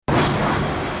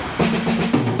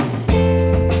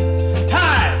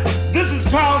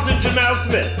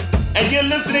Smith, and you're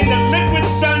listening to Liquid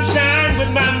Sunshine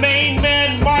with my main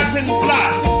man, Martin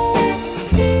Blott.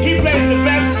 He plays the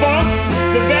best funk,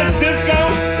 the best disco,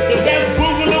 the best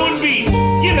boogaloo and beats.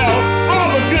 You know, all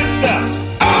the good stuff.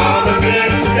 All the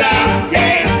good stuff,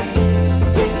 yeah.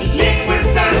 Liquid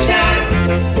Sunshine,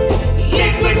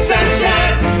 Liquid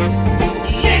Sunshine,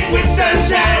 Liquid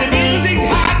Sunshine. The music's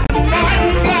hot,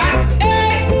 Martin Blott.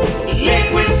 Hey,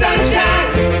 Liquid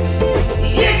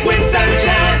Sunshine, Liquid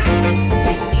Sunshine,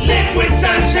 Liquid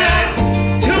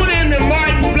Sunshine. Tune in to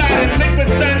Martin Blott and Liquid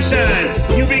Sunshine.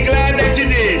 You'll be glad that you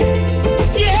did.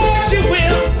 Yes, you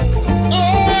will.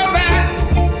 All right.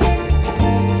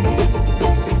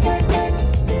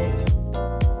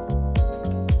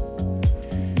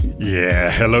 Yeah,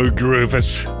 hello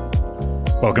groovers.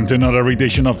 Welcome to another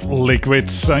edition of Liquid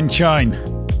Sunshine.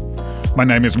 My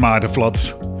name is Maarten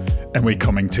Vlot, and we're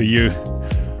coming to you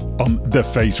on The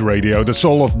Face Radio, the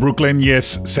soul of Brooklyn,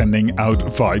 yes, sending out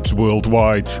vibes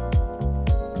worldwide.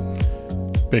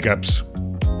 Big ups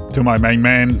to my main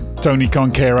man, Tony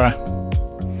Conquera.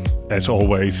 As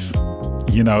always,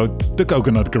 you know, the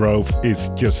Coconut Grove is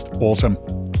just awesome.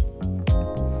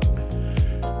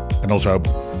 And also,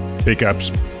 big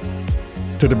ups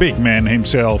to the big man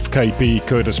himself, KP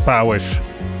Curtis Powers,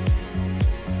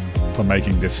 for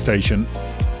making this station,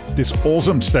 this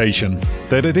awesome station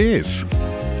that it is.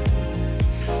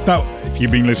 Now, if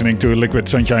you've been listening to Liquid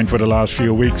Sunshine for the last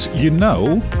few weeks, you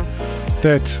know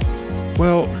that,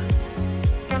 well,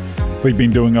 we've been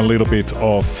doing a little bit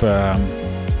of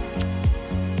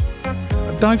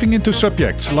diving into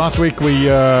subjects. Last week we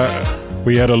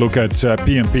had a look at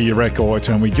P&P records,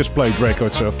 and we just played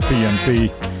records of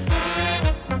P&P.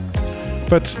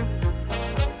 But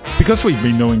because we've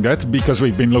been doing that, because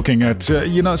we've been looking at,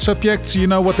 subjects, you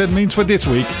know what that means for this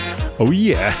week? Oh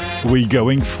yeah, we're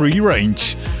going free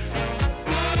range.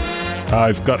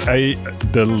 I've got a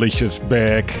delicious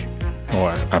bag,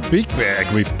 or a big bag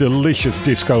with delicious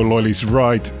disco lollies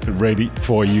right ready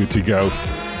for you to go.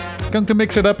 Going to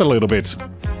mix it up a little bit.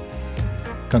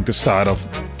 Going to start off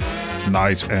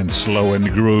nice and slow and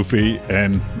groovy,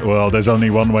 and well, there's only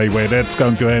one way where that's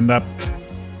going to end up.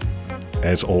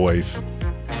 As always,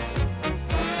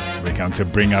 we're going to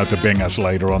bring out the bangers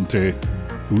later on too.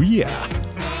 Ooh yeah.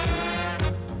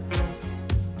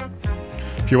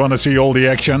 If you want to see all the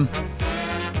action,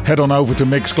 head on over to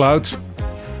Mixcloud,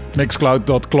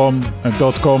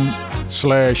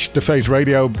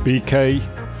 mixcloud.com/thefaceradio.bk,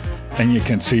 and you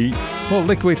can see, well,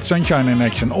 Liquid Sunshine in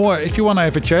action. Or if you want to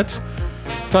have a chat,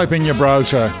 type in your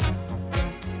browser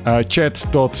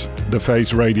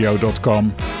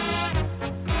chat.thefaceradio.com.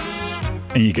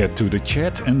 and you get to the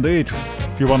chat indeed.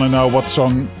 If you want to know what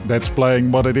song that's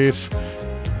playing, what it is,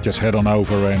 just head on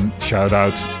over and shout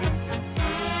out.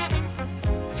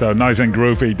 So nice and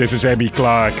groovy. This is Abby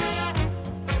Clark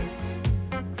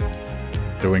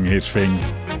doing his thing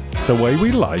the way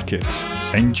we like it.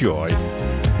 Enjoy.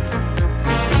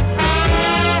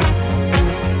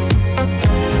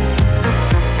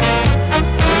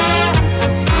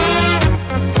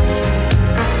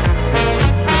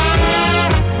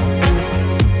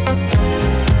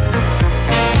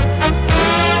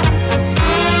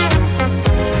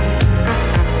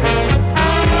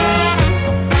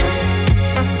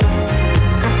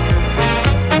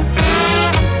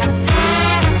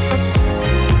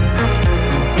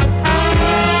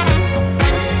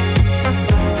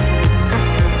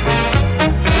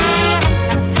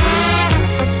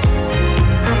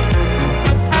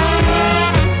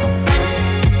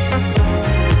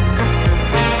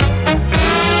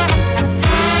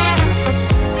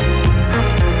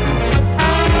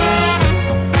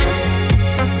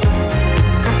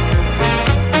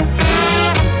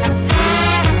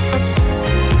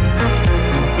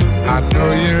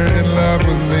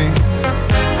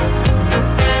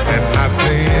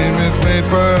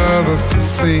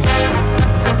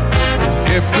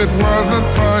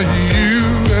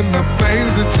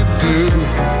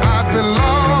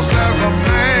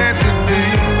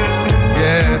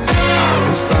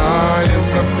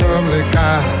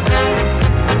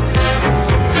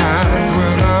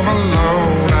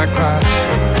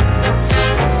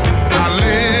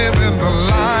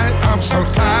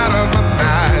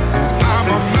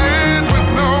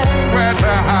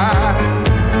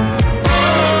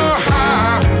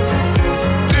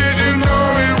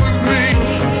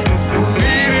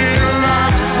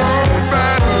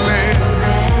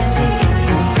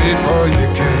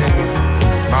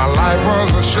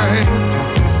 Was a shame.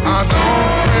 I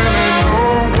don't really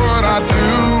know what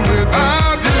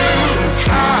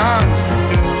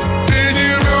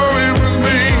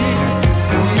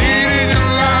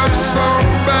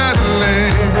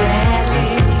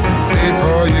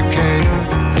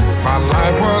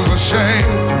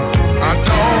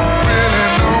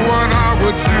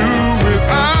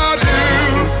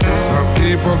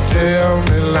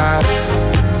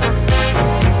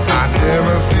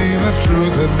the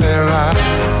truth in their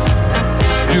eyes.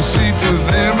 You see, to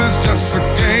them it's just a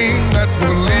game that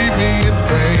will leave me in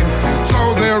pain. So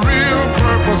their real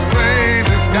purpose plain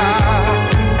is God.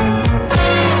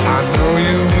 I know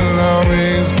you will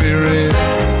always be real,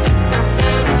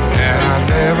 and I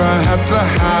never have to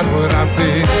hide what I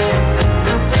feel.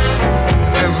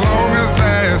 As long as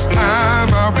there's time,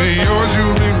 I'll be yours,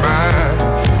 you'll be mine.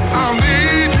 I'll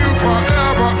need you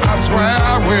forever, I swear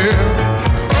I will.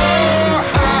 Oh,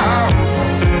 how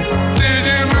did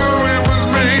you know it was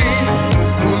me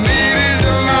who needed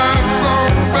your love so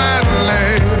badly?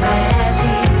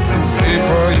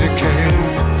 Before you came,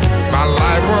 my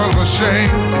life was a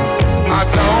shame. I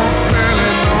don't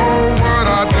really know what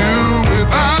I'd do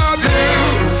without you.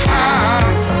 How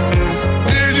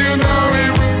did you know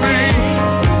it was me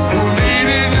who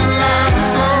needed your love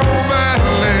so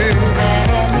badly?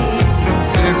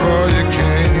 Before you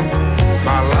came,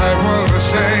 my life was a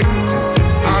shame.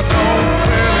 I don't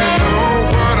really know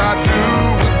what I'd do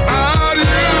without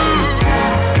you.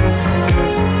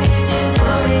 Did you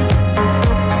know it?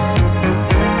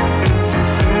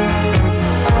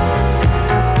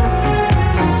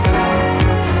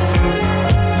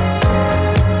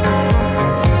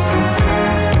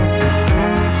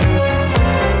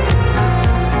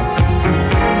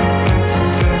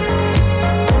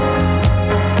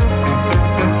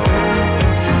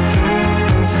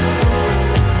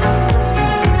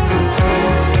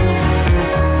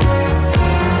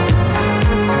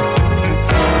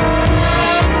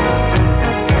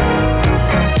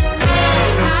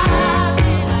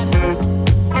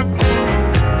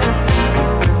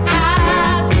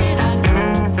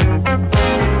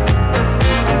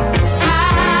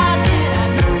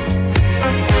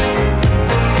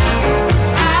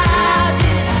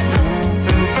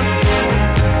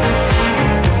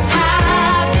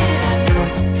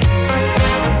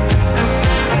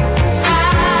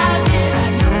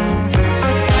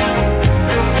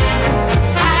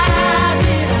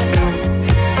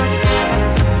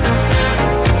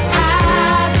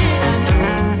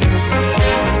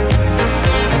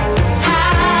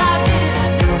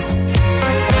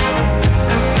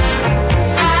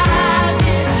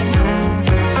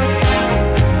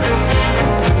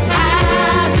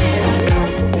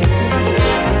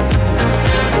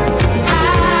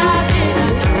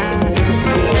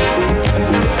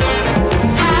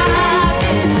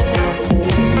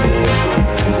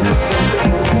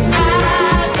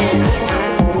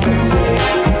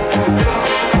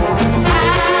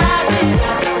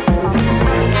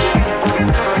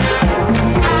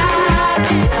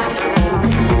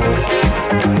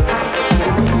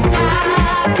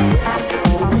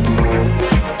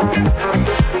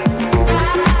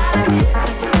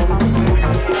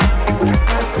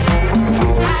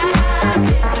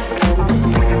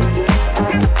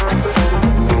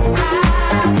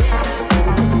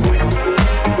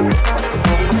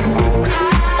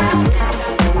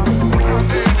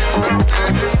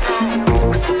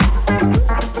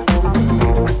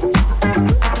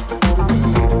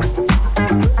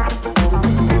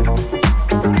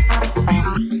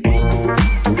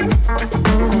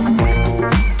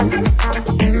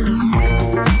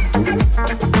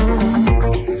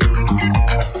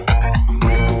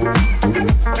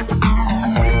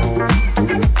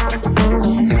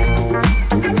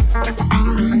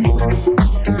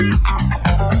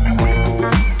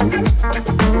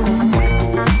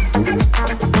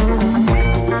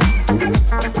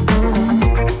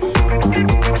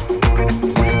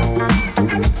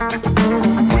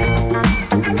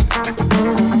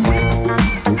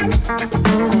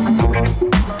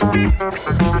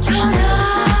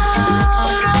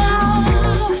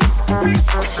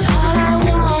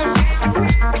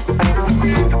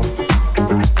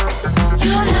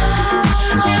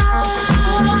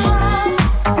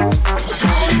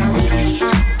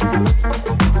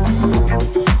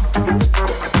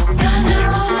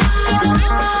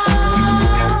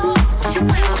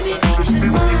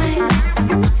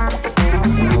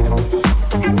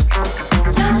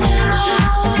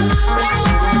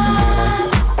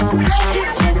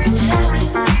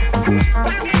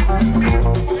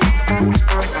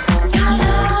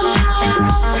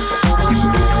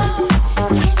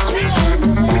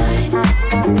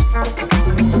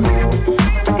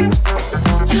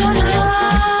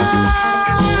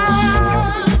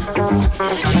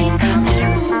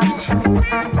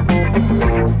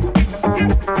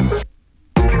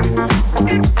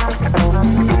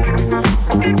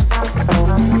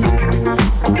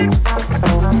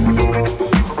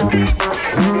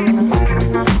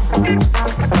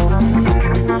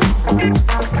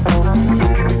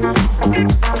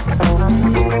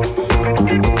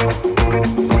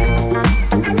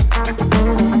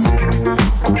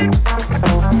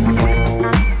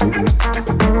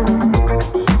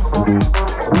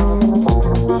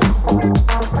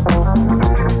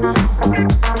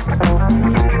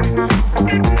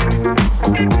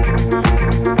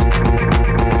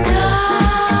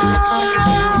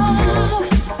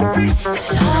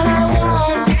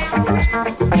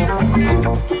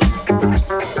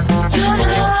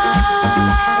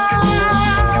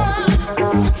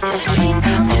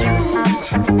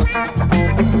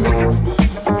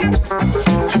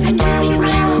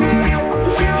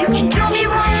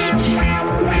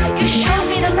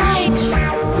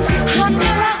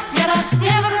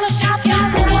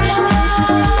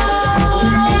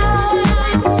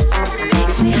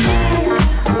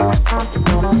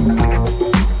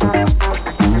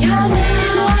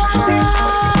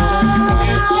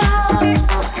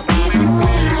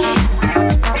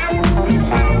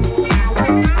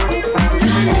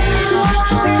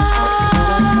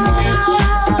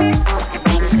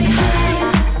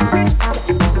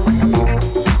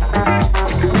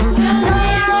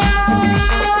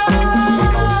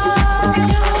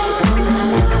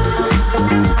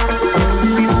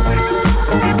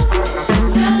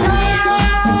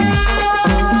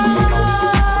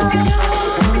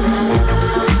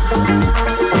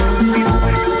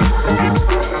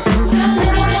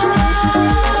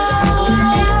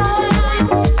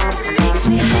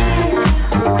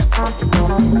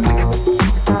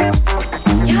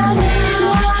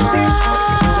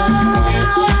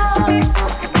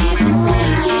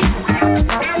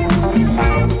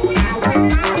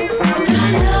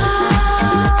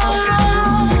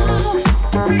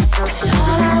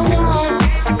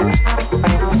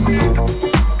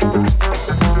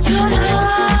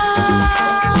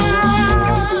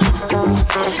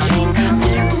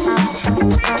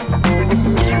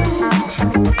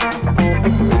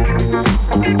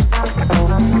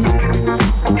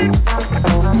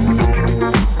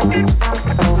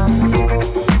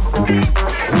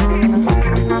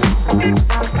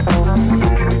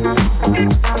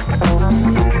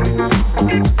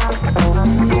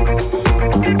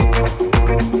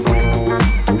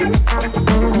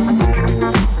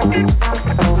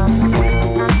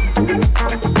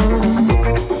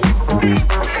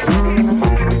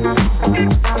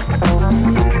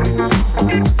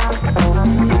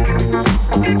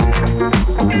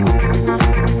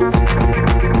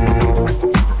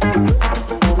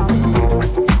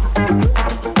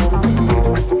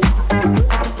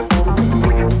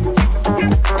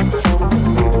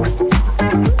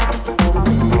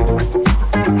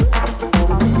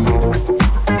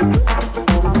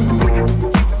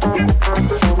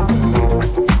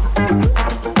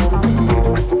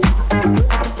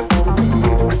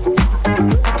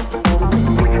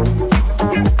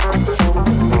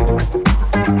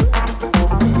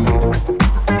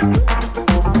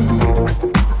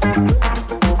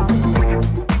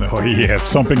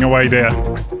 stomping away there.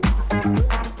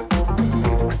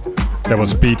 That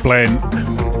was Beatplane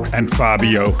and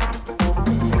Fabio.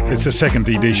 It's the second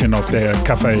edition of their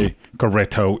Cafe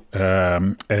Corretto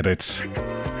edits.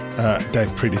 They're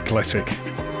pretty classic.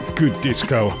 Good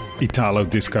disco, Italo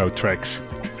disco tracks.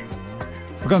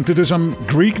 We're going to do some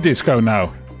Greek disco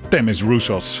now. Demis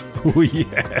Roussos. Oh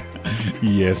yeah.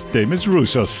 Yes, Demis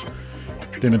Roussos.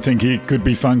 Didn't think he could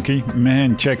be funky?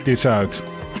 Man, check this out.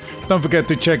 Don't forget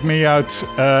to check me out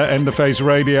and the Face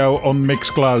Radio on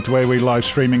Mixcloud, where we're live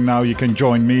streaming now. You can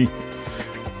join me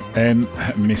and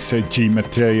Mr. G.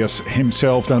 Mateus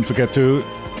himself. Don't forget to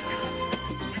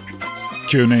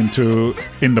tune in to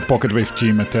In the Pocket with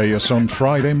G. Mateus on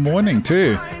Friday morning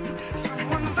too.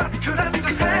 Someone that could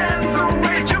understand the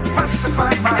way you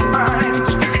pacify my mind.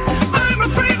 I'm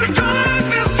afraid of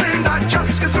darkness and I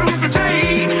just get through the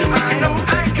day. I know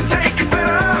I can take it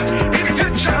better if you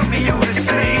tell me you will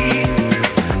say.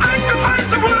 I can find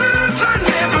the words I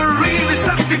never really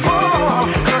said before.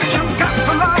 Cause you've got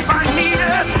the love I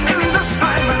needed in this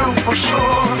time I know for sure.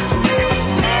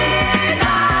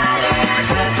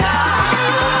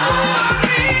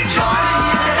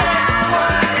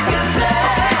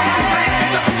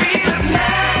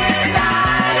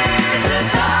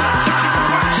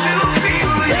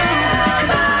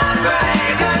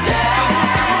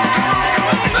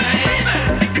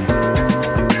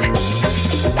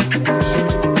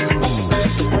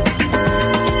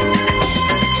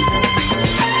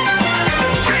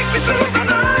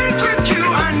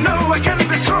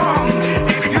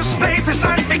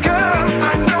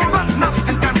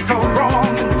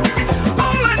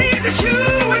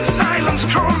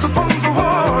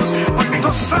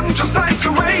 The sun just dies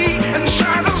away and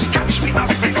shadows catch me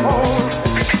as they fall.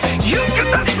 You can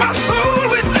touch my soul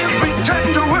with every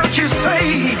tender word you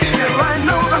say. Till I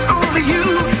know that only you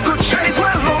could chase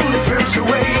my lonely fears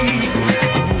away.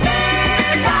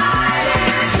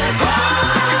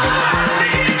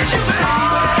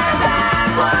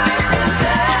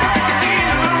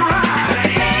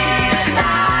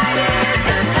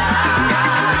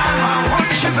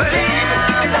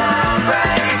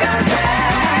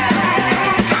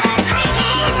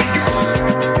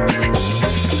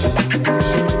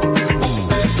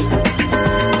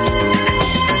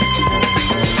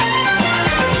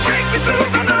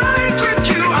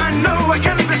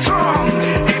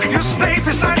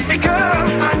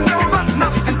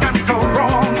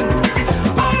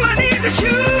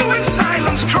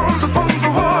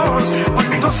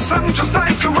 The sun just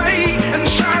dies away and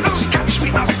shadows catch me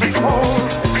as they fall.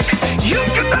 You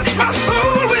can touch my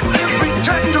soul with every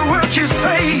tender word you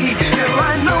say. Till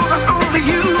I know that only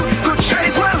you could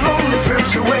chase my lonely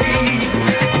fears away.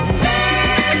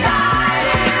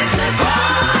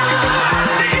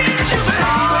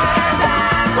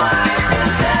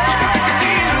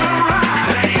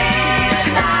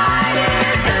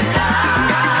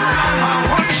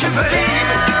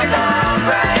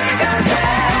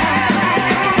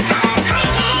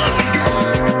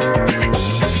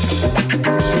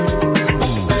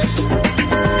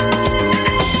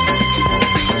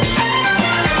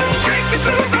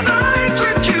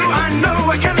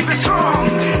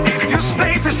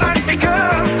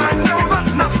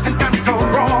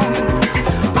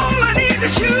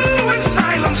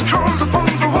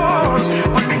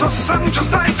 The sun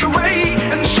just dies away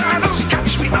and shadows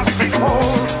catch me as they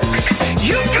fall.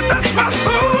 You can touch my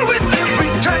soul with every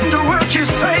tender word you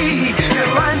say.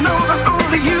 Till I know that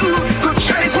only you could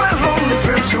chase my lonely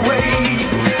fears away.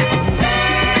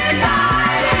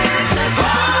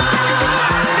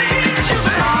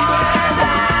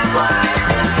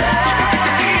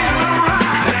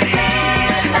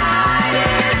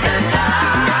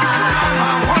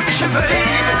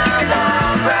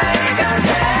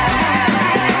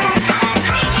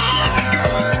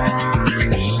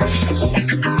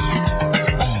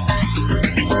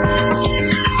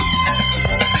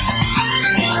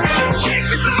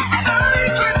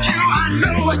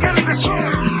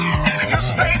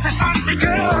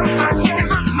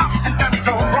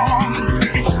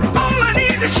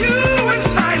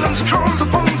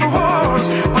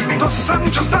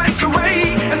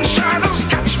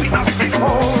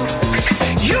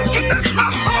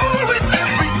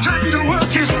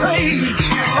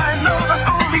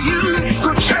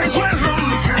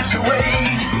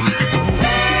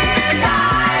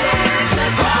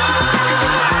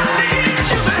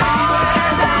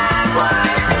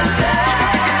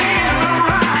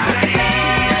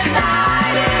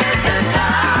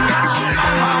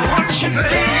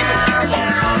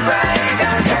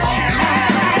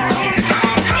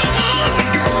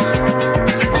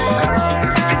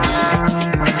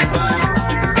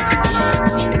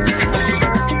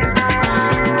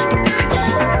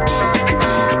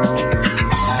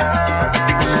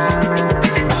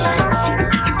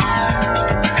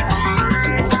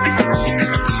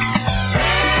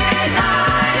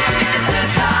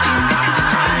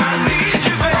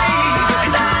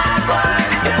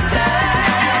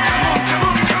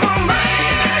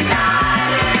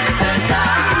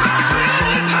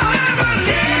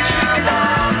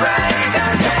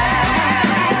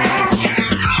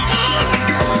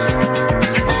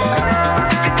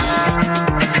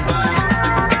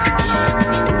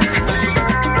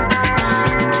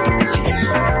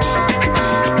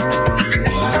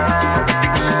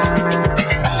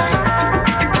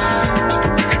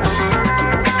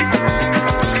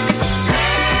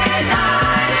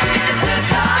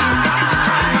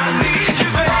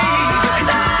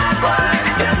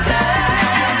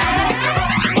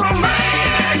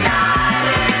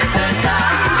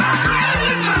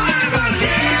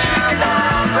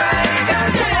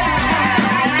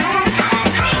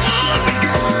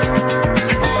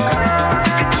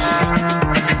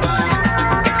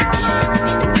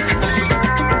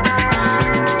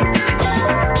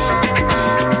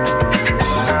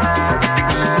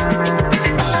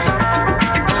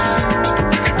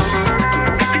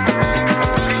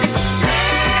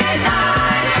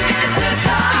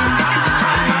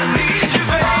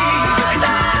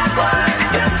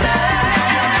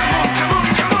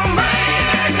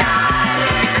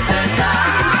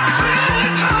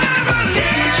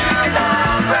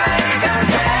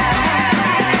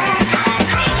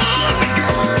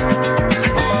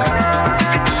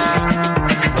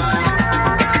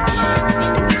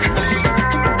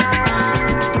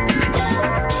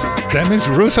 Demis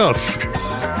Roussos.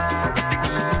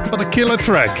 What a killer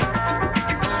track.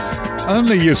 I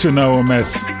only used to know him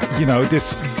as,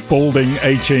 this balding,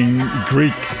 aging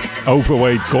Greek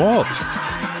overweight god.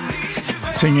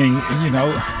 Singing,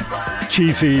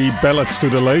 cheesy ballads to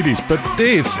the ladies. But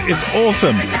this is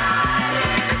awesome.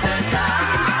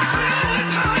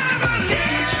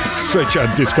 Such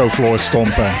a disco floor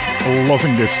stomper.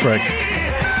 Loving this track.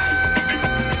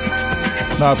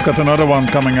 Now I've got another one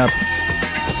coming up.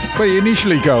 Where you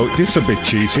initially go, this is a bit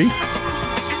cheesy.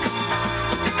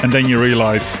 And then you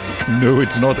realize, no,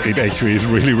 it's not. It actually is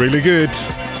really, really good.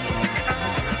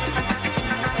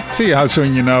 See how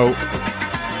soon you know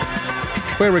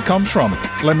where it comes from.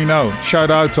 Let me know. Shout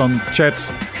out on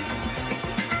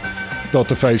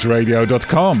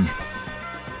chat.thefaceradio.com.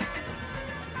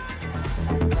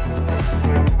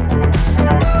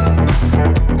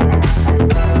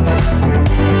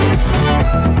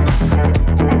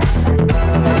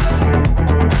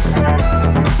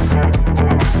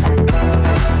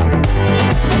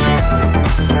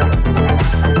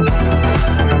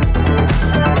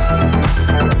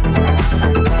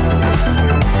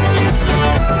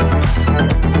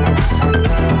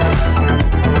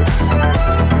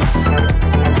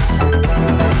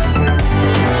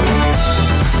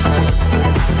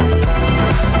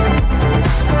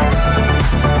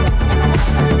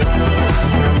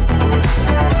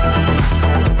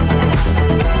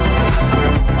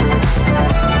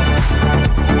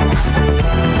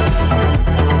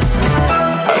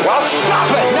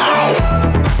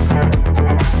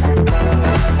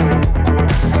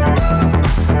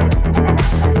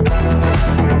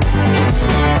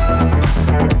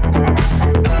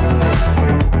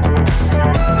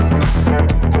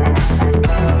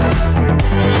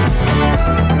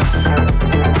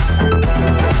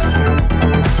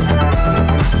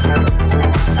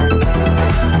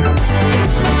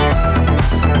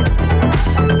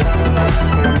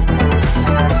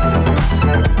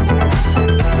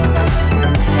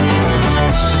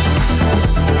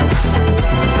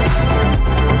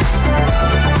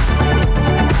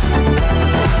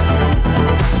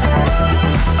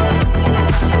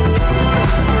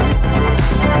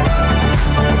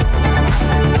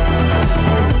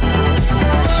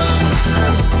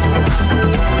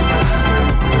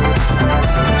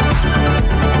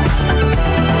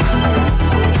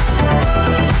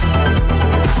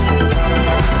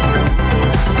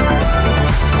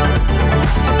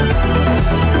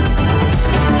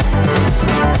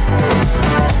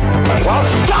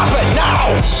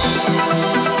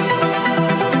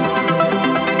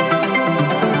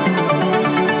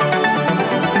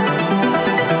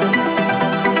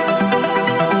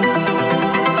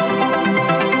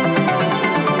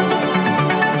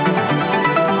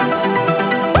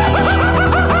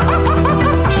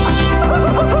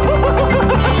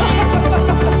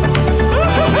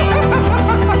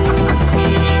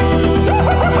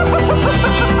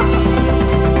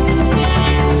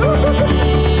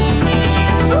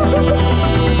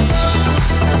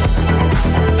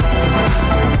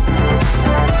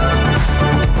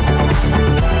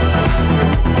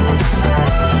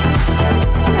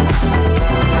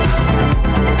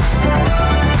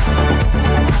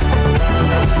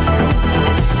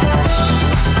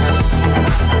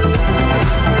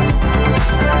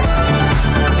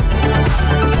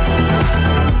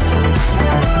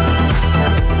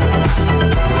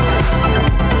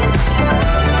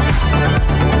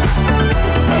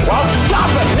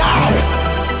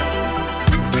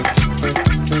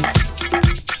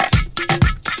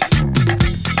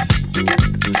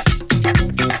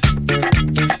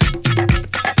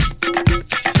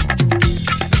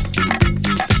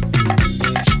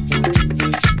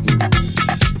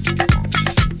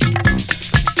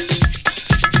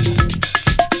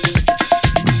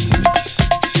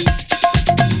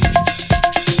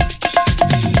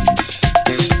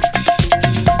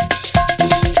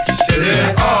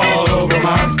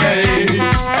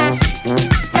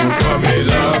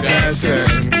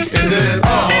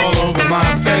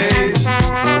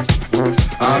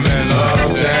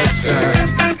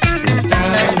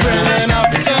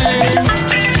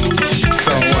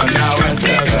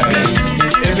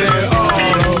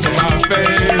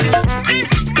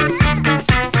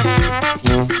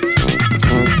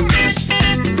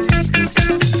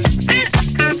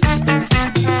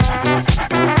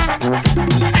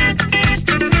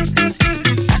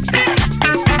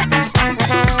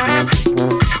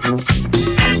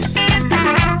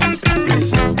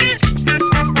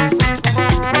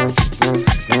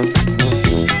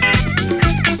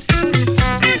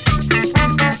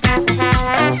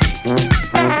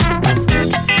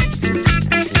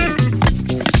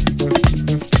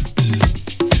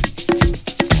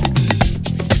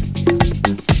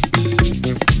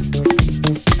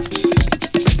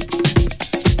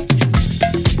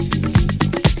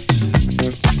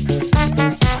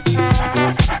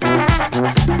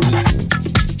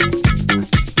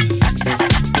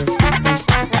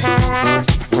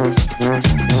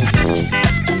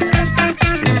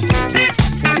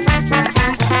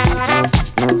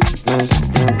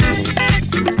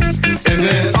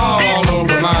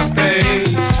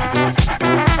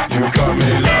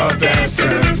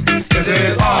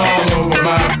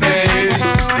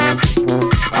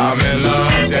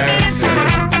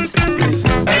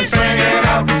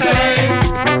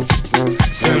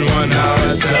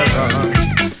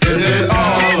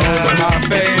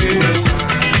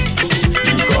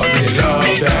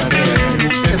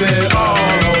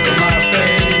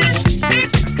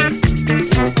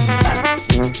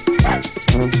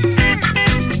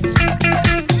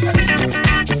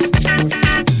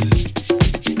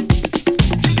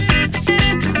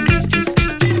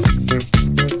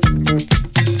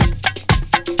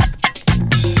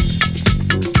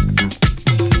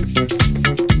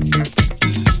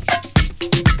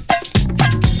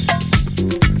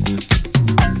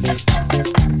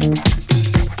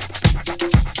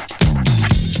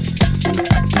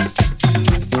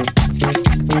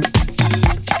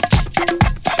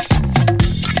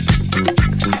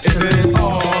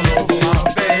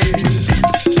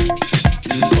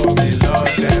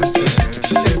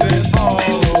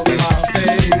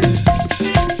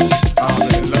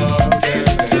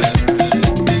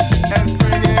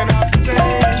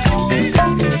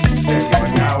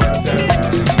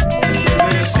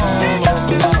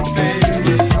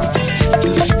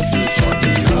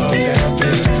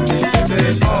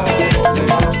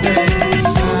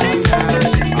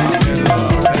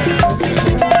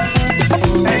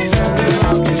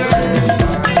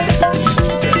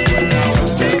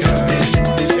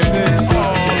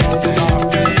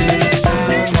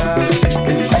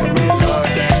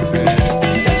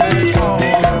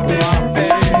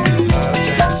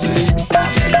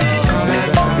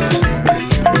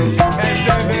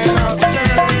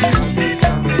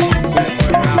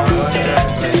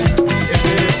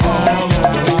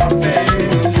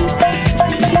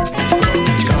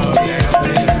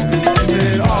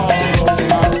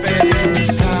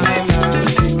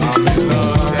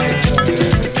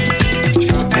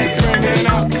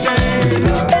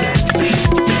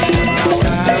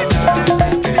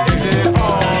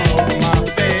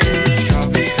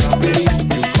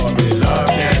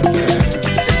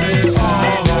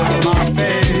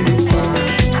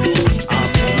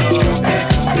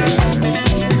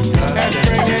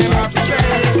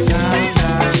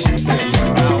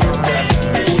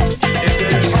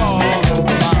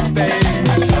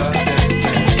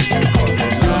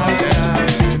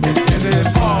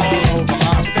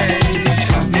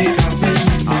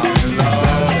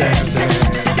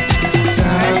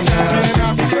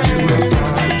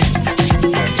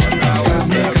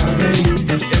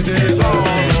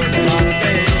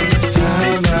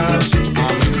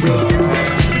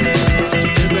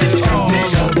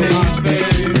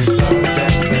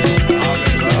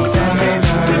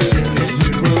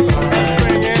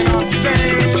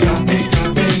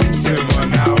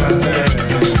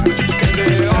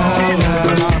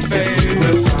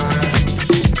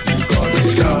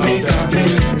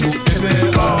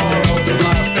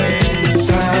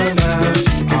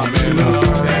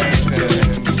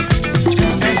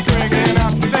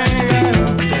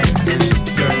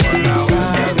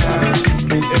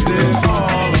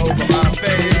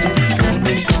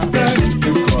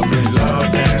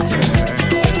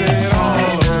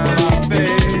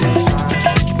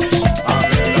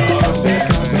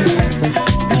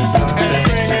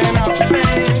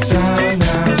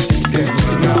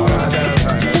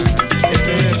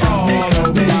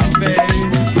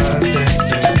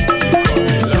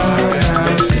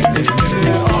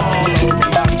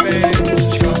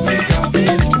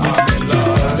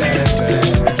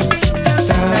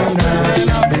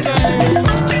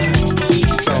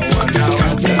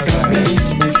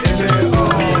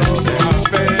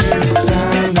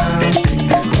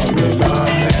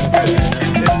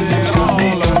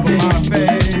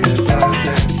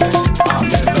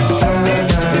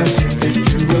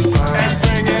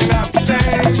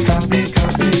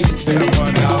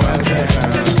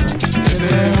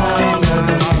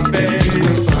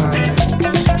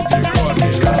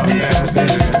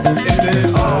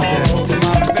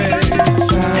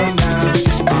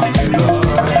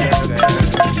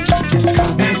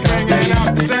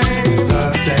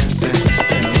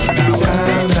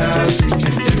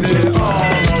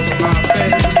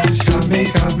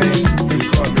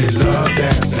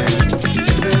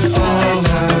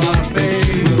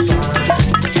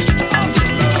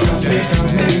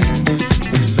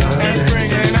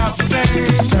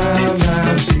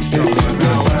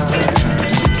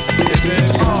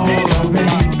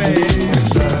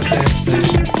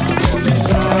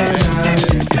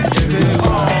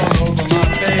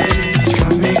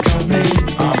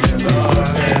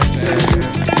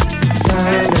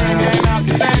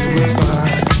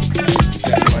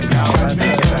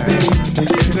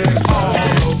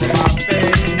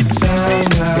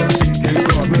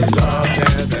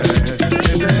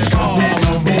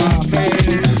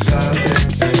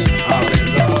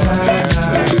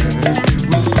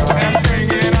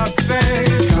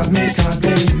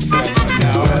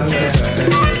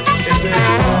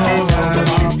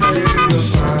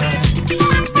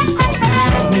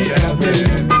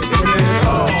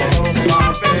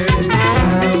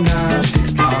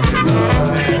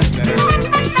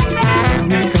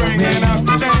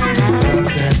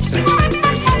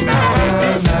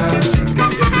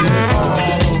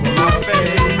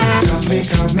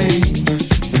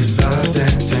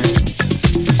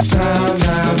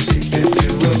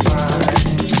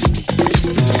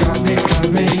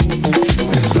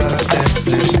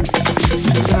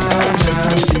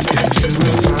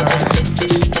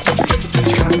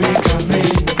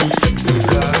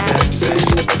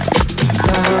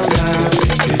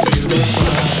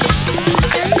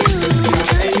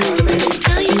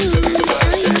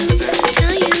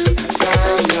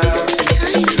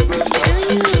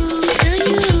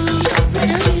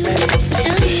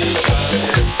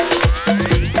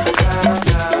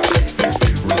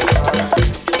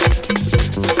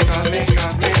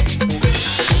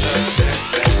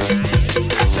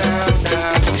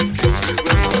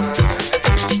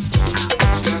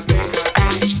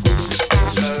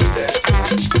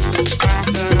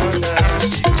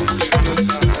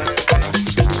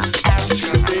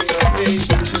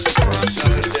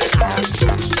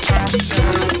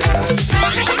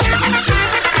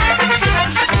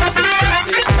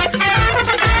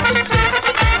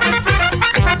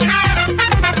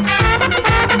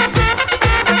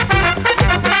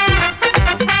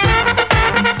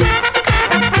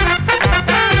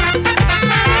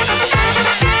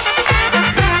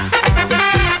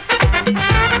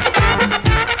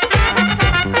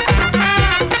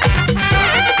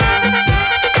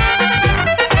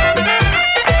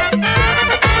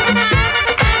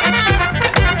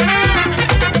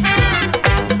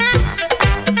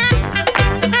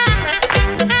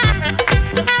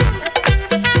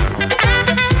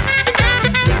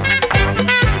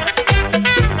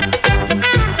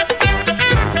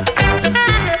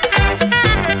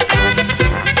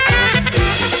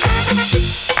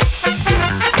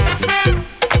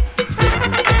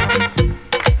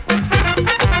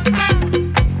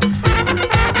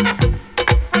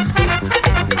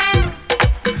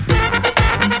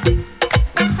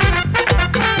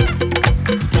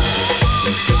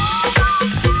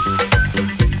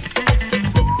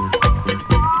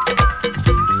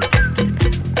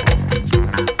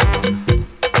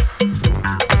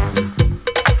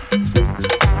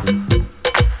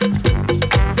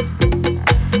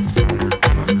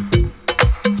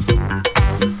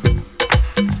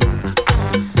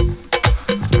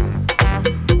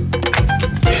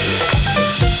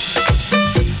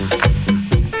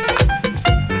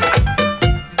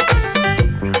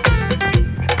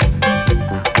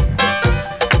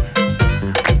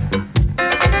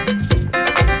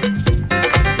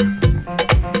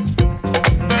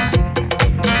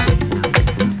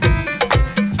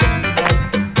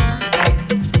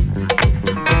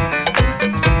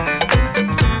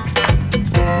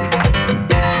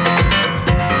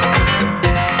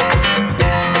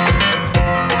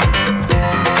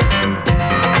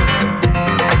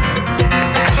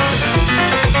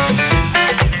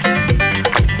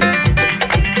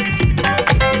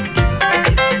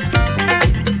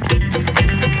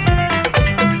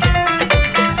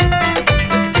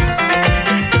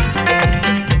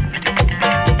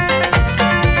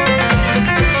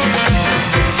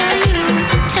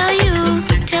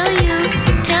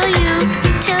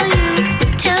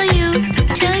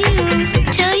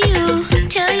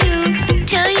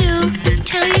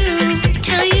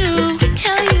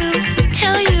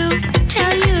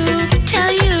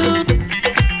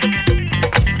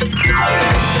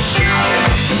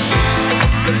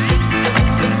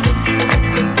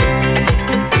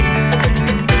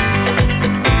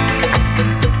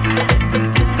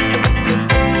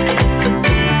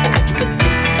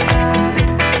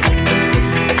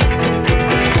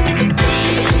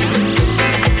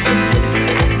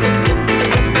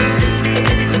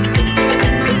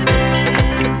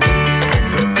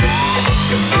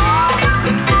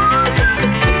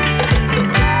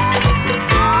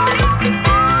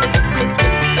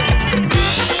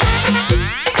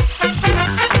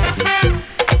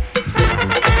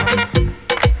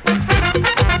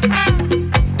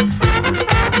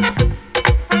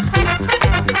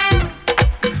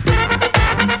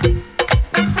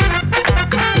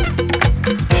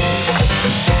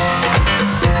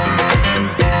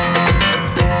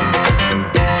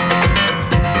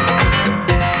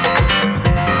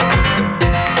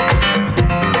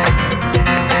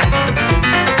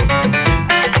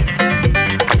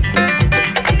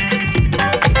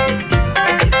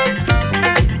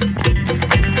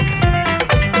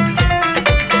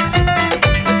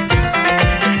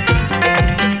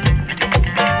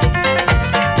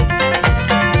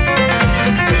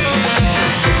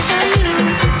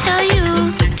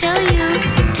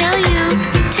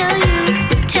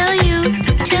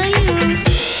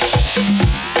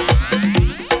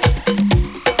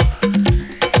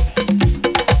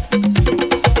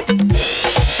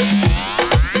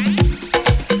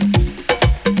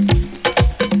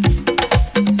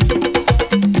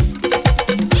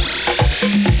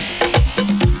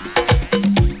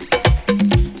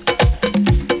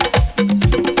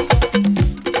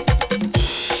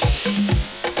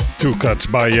 two cuts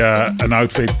by an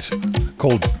outfit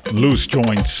called Loose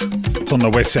Joints. It's on the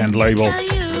West End label.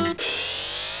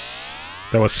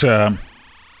 There was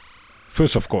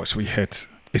first, of course, we had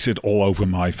Is It All Over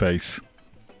My Face,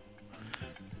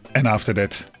 and after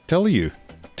that, Tell You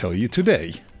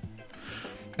Today.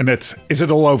 And that's Is It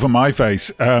All Over My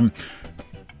Face.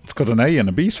 It's got an A and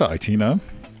a B side, you know,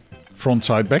 front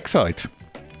side, back side,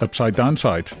 upside down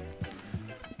side.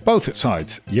 Both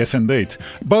sides, yes indeed.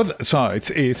 Both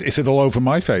sides is It All Over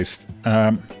My Face.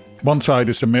 One side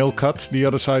is the male cut, the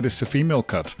other side is the female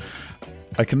cut.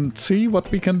 I can see what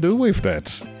we can do with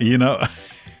that, you know.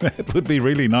 It would be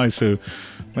really nice to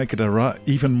make it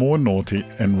even more naughty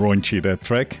and raunchy, that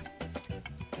track.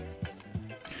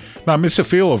 Now, Mr.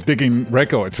 Phil of Digging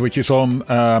Records, which is on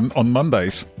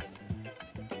Mondays,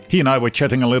 he and I were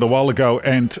chatting a little while ago,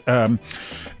 and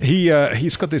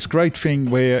he's got this great thing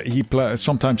where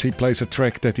sometimes he plays a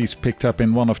track that he's picked up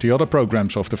in one of the other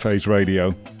programs of the Face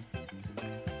Radio.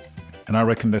 And I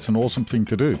reckon that's an awesome thing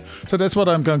to do. So that's what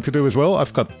I'm going to do as well.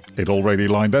 I've got it already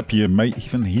lined up. You may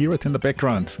even hear it in the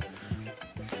background.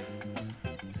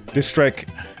 This track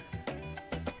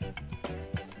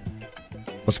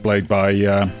was played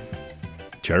by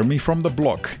Jeremy from the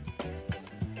Block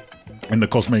in the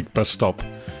Cosmic Bus Stop.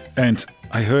 And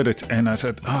I heard it and I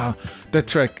said, that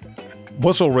track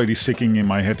was already sticking in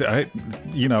my head.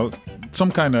 Some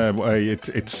kind of way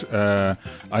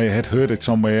I had heard it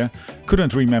somewhere,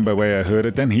 couldn't remember where I heard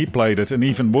it. Then he played it, and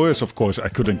even worse, of course, I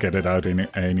couldn't get it out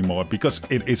anymore because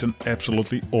it is an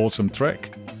absolutely awesome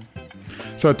track.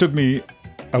 So it took me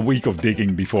a week of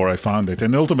digging before I found it,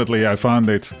 and ultimately I found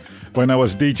it when I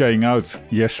was DJing out.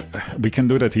 Yes, we can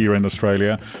do that here in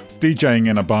Australia. I was DJing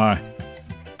in a bar,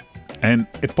 and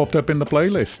it popped up in the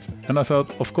playlist, and I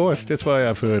thought, of course, that's why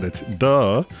I've heard it.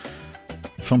 Duh.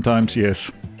 Sometimes,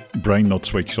 yes, brain not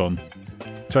switched on.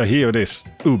 So here it is,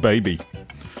 Ooh Baby.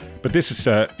 But this is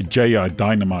a JR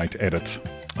Dynamite edit.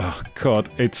 Oh God,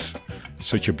 it's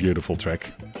such a beautiful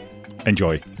track.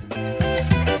 Enjoy.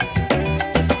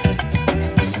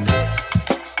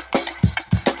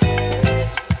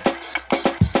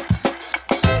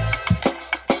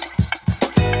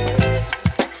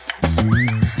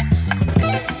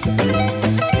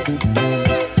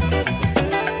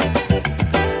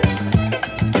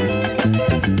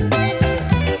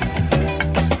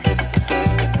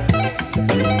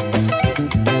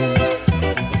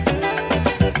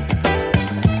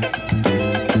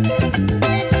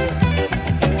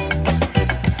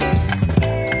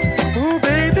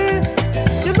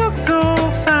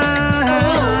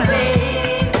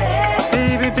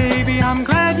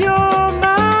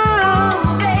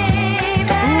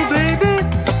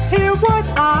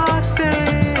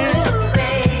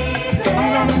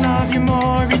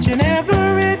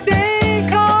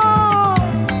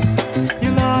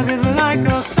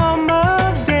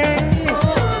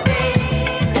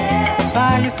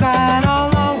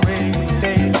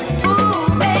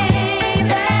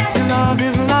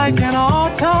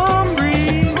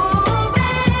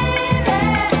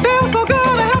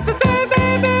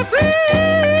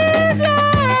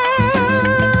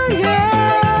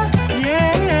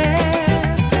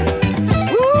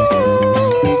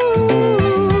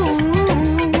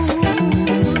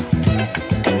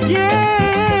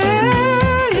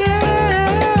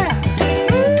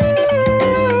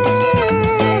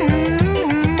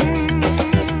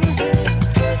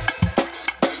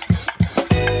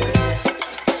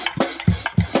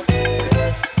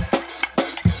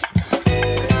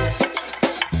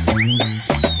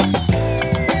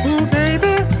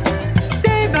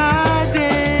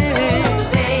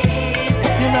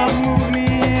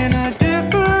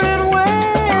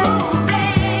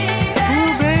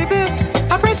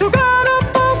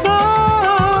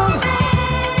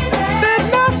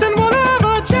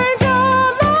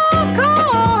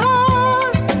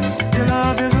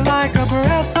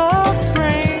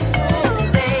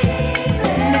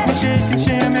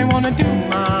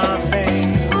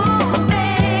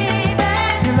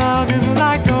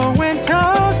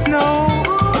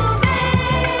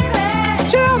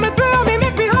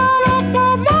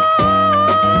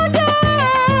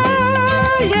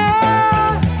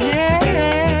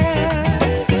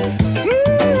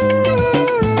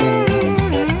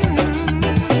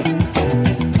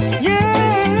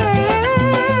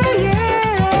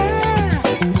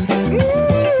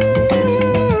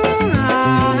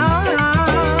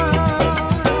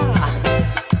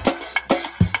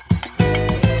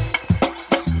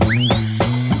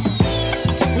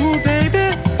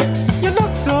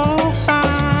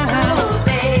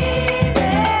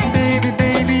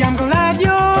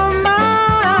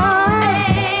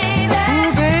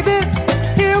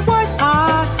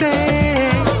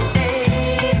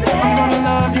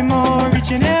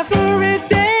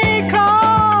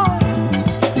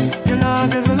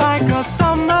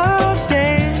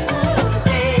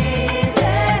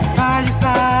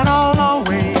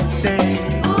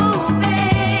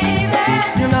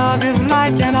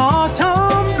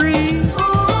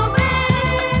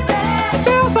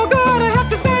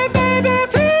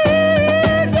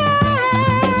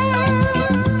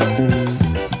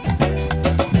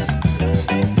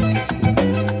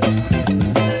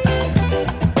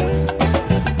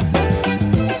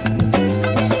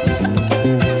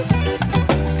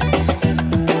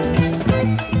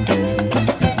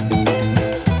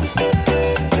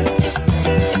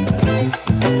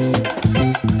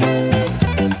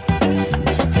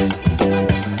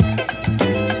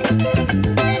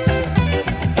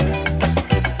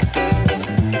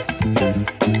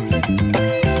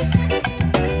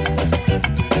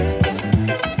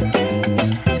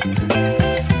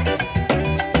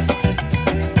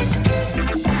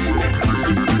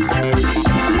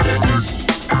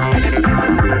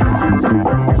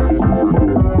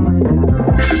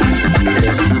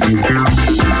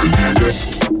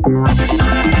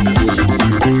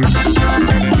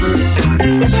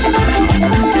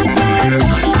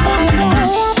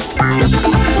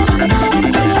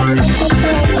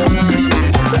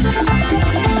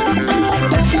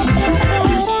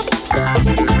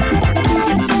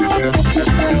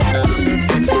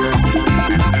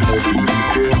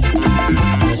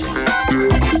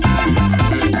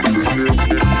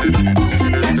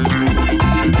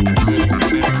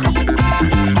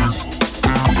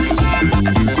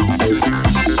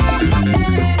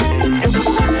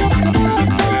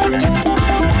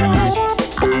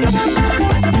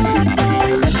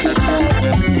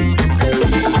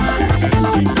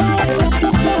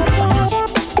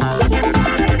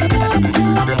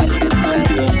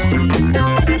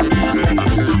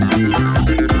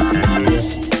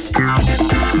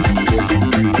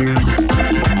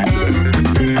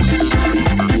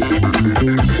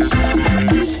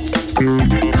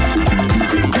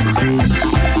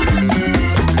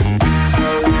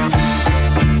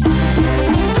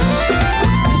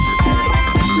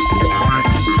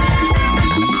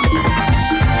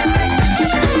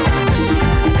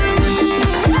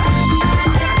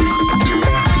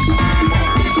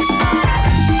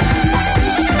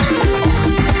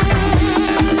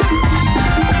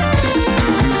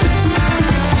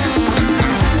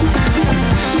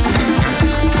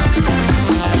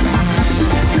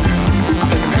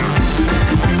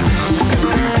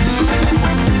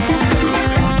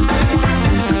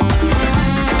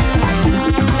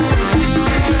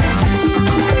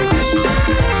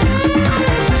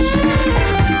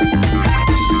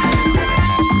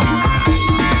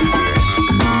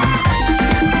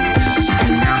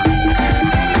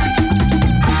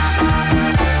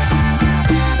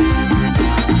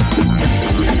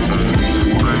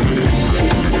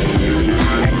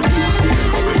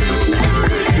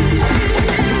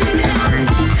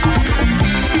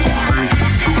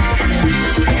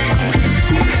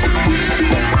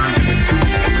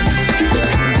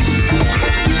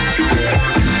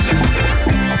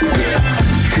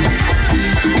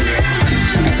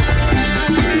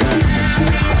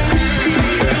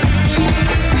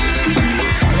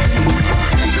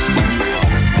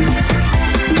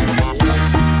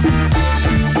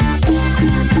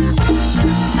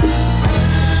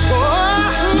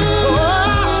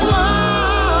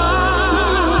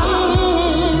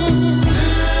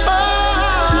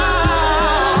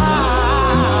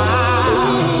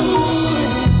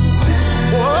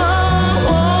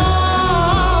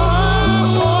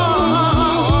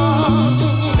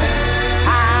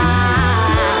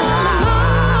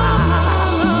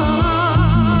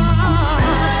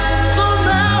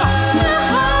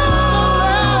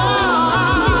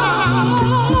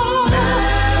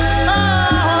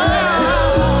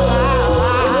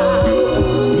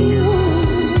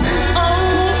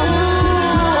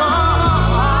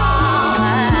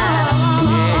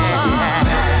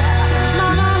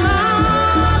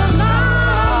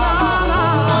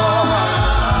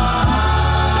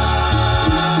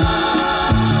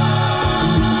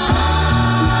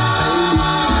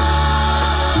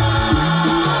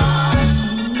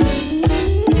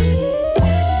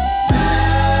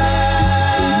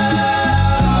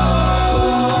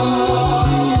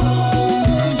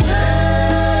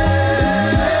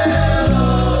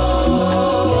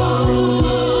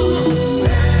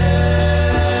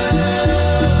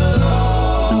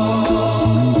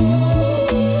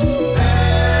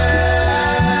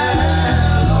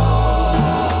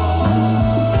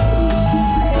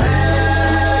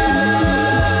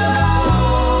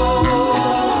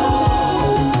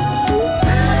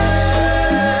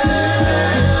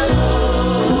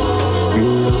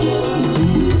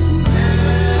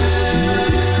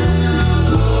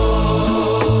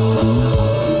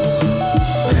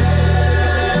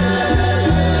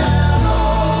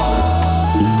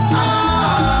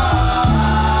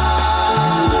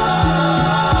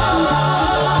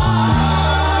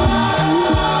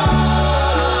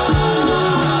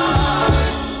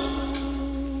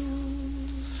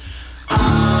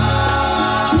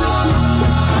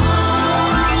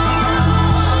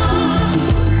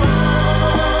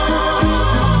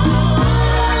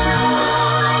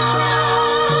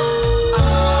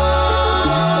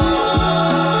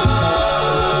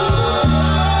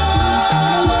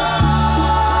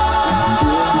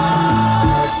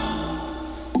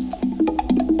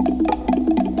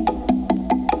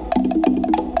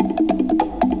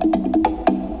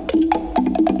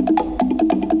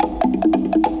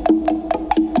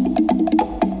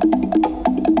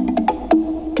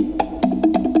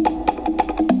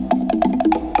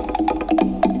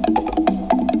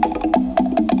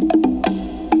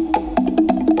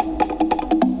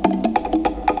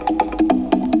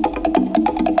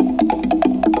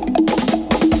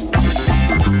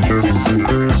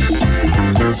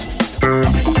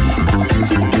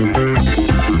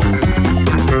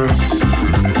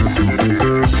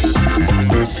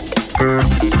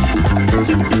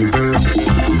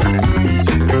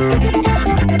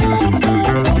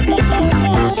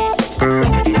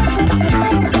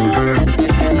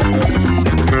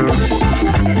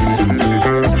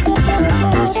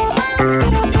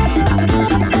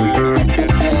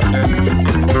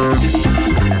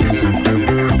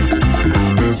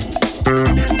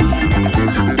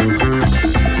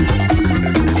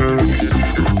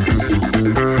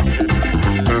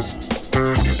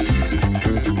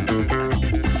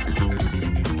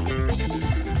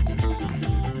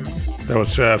 There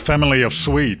was a Family of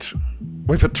Sweet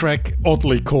with a track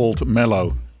oddly called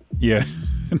Mellow. Yeah,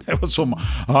 there was some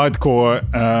hardcore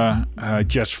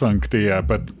jazz funk there,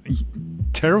 but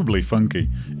terribly funky.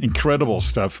 Incredible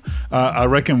stuff. I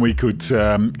reckon we could,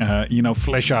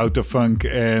 flesh out the funk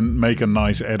and make a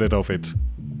nice edit of it.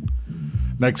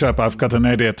 Next up, I've got an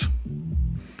edit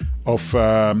of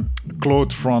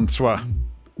Claude Francois,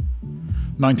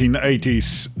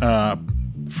 1980s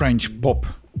French pop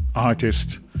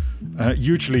artist.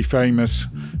 Hugely famous,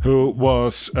 who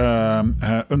was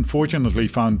unfortunately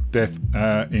found dead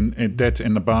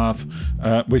in the bath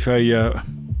with a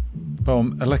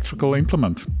electrical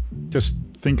implement. Just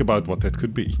think about what that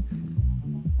could be.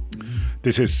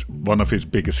 This is one of his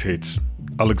biggest hits,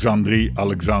 Alexandrie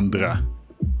Alexandra.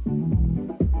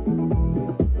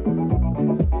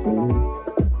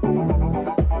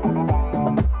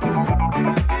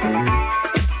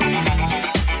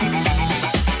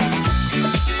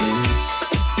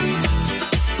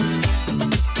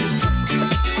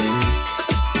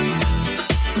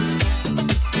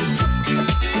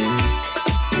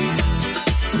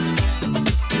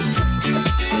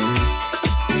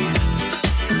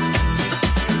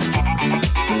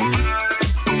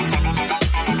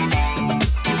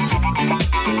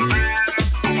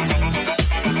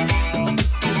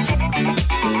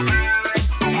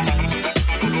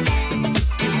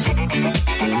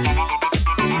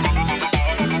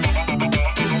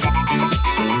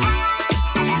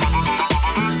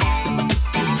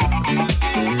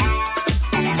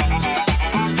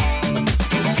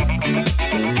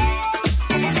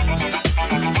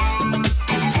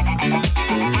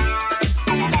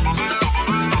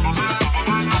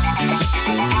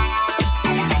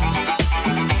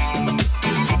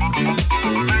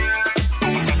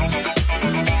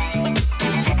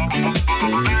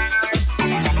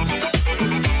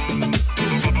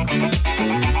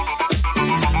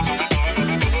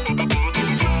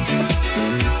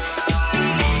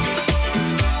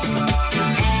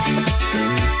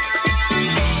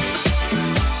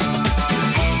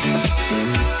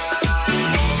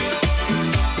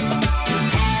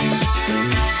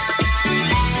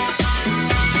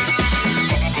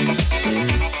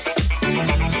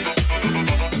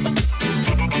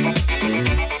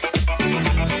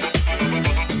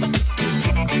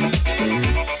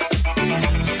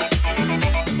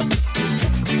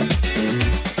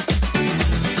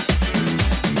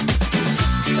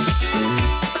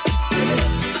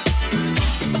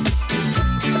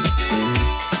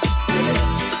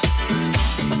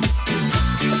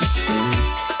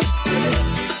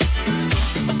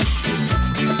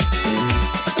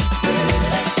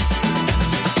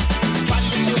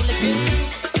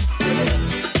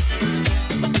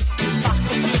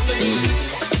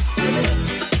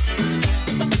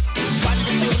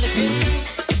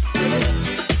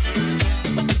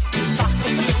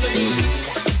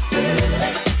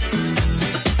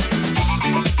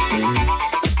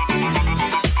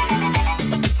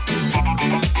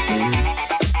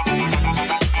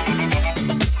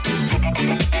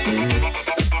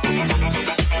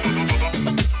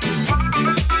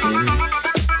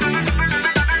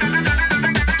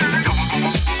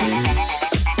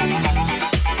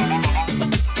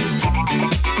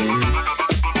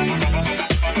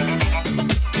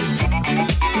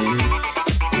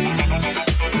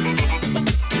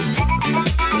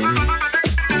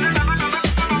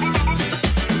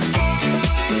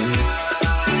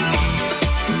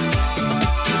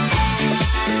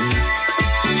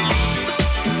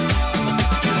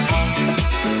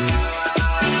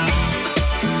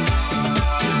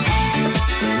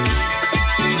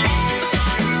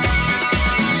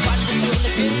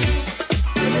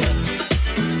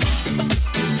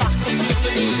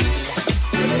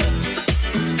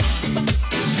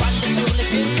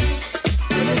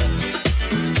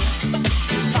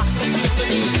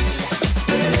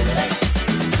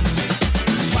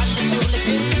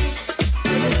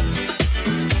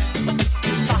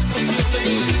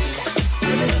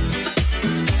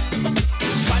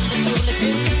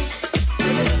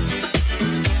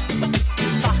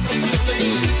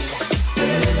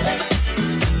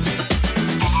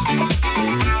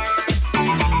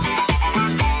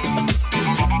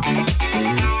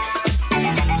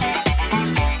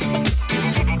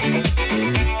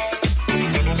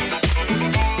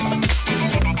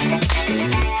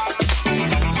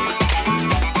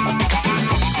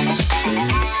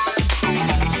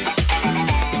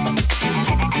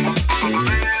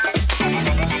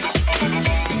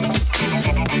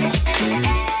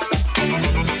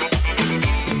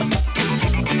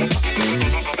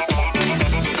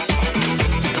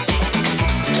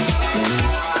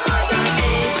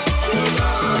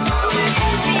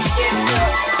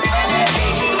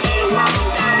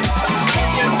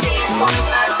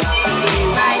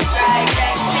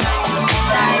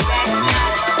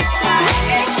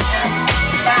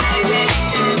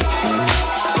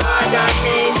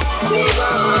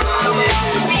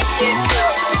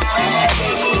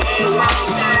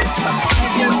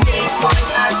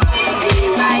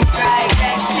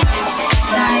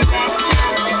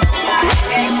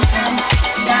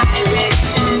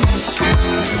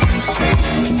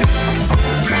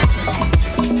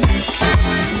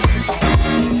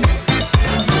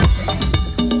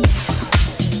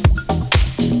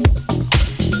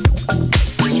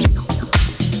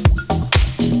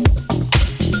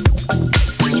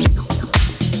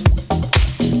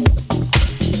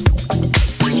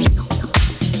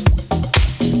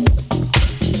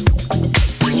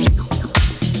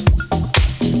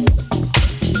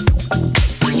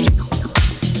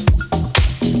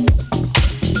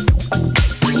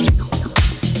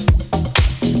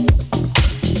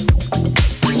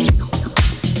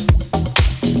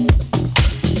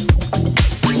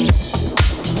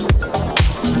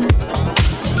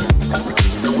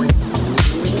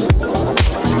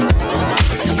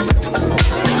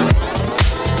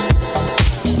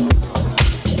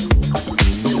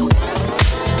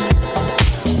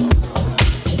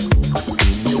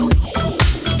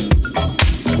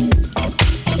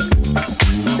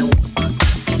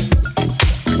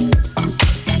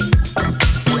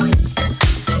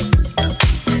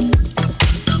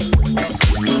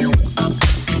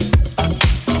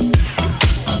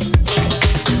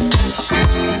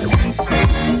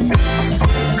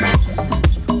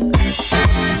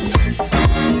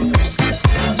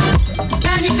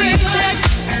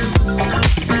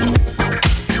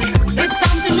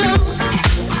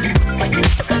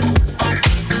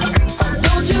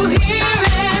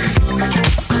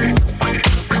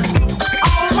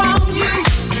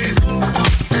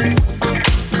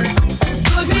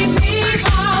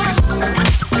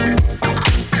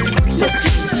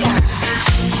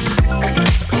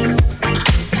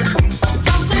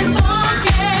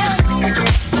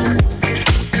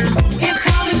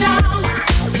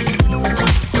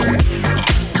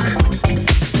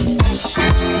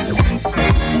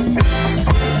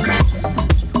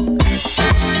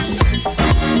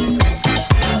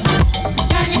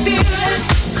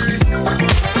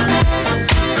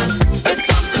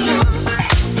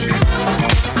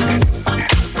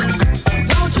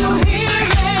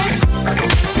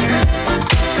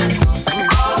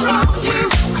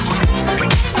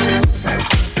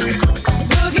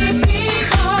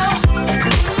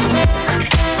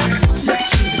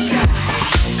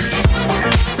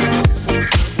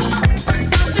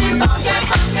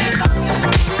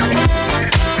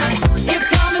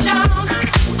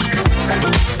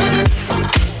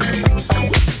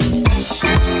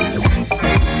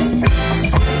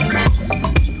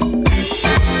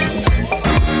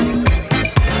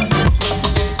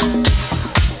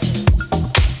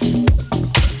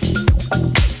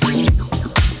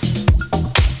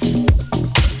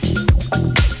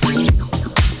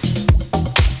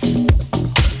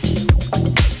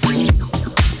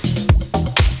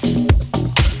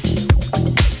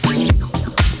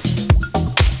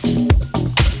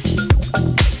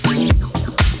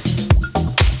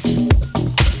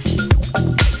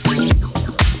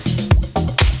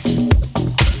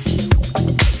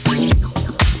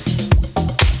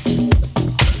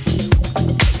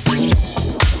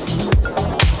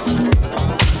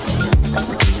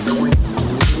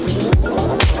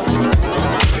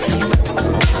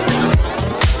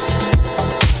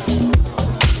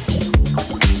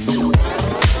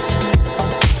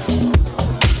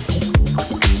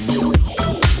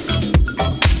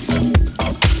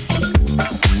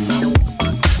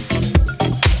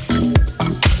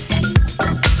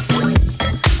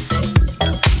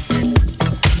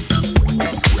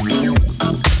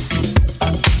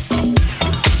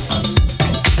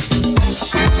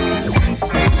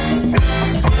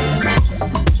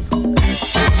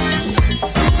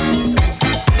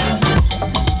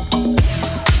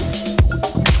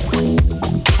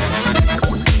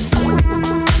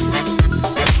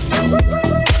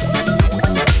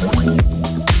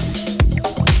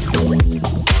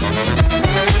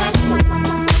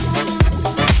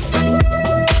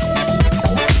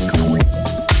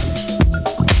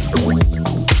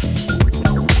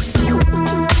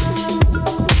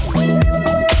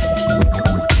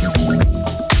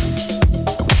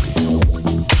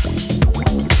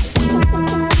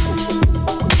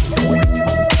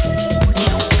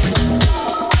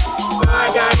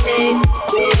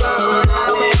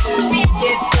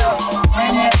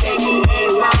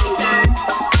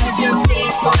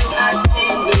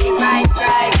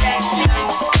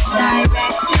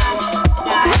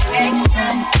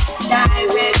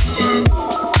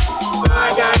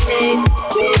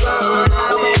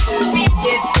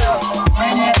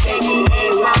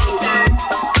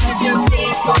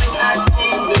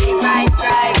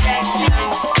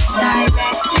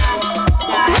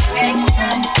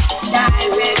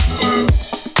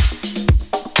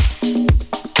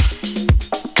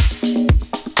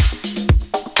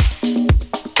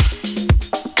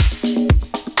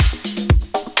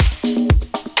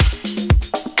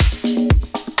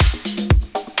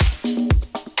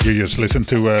 You just listen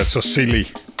to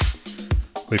Sosili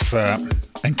with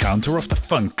Encounter of the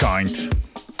Funk Kind.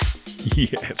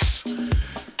 Yes.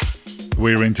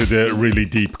 We're into the really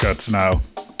deep cuts now.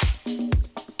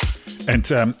 And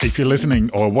if you're listening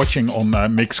or watching on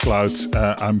Mixcloud,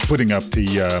 I'm putting up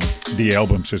the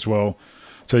albums as well.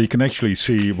 So you can actually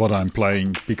see what I'm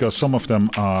playing, because some of them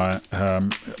are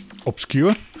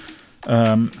obscure.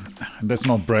 That's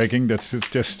not bragging, that's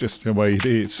just the way it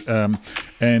is.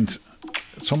 And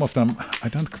some of them, I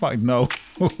don't quite know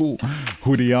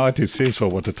who the artist is or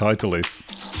what the title is.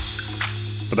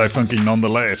 But they're funky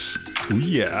nonetheless. Ooh,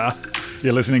 yeah.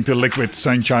 You're listening to Liquid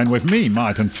Sunshine with me,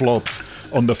 Martin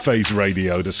Vlot, on the Face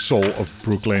Radio, the soul of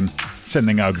Brooklyn.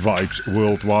 Sending out vibes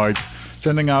worldwide.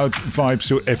 Sending out vibes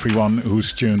to everyone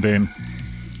who's tuned in.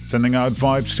 Sending out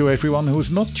vibes to everyone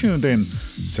who's not tuned in.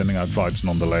 Sending out vibes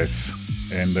nonetheless.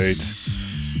 Indeed.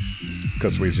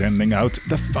 Because we're sending out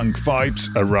the funk vibes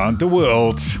around the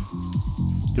world.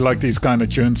 You like these kind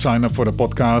of tunes? Sign up for the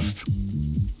podcast.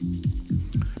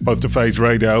 Both the Face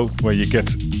Radio, where you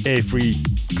get every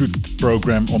good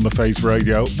program on the Face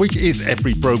Radio, which is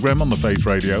every program on the Face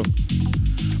Radio.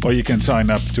 Or you can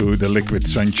sign up to the Liquid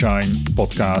Sunshine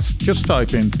podcast. Just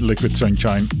type in Liquid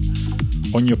Sunshine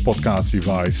on your podcast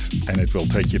device and it will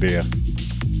take you there.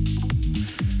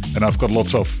 And I've got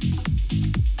lots of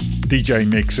DJ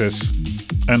mixes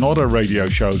and other radio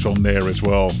shows on there as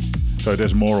well. So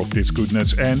there's more of this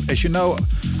goodness. And as you know,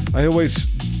 I always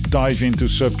dive into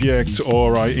subjects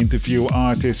or I interview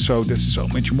artists. So there's so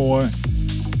much more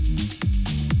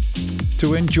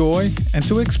to enjoy and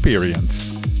to experience.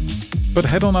 But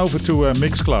head on over to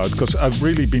Mixcloud, because I've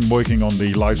really been working on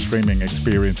the live streaming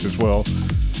experience as well.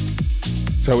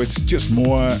 So it's just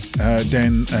more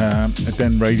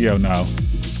than radio now.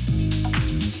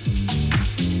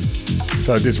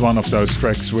 So this is one of those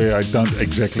tracks where I don't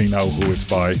exactly know who it's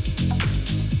by.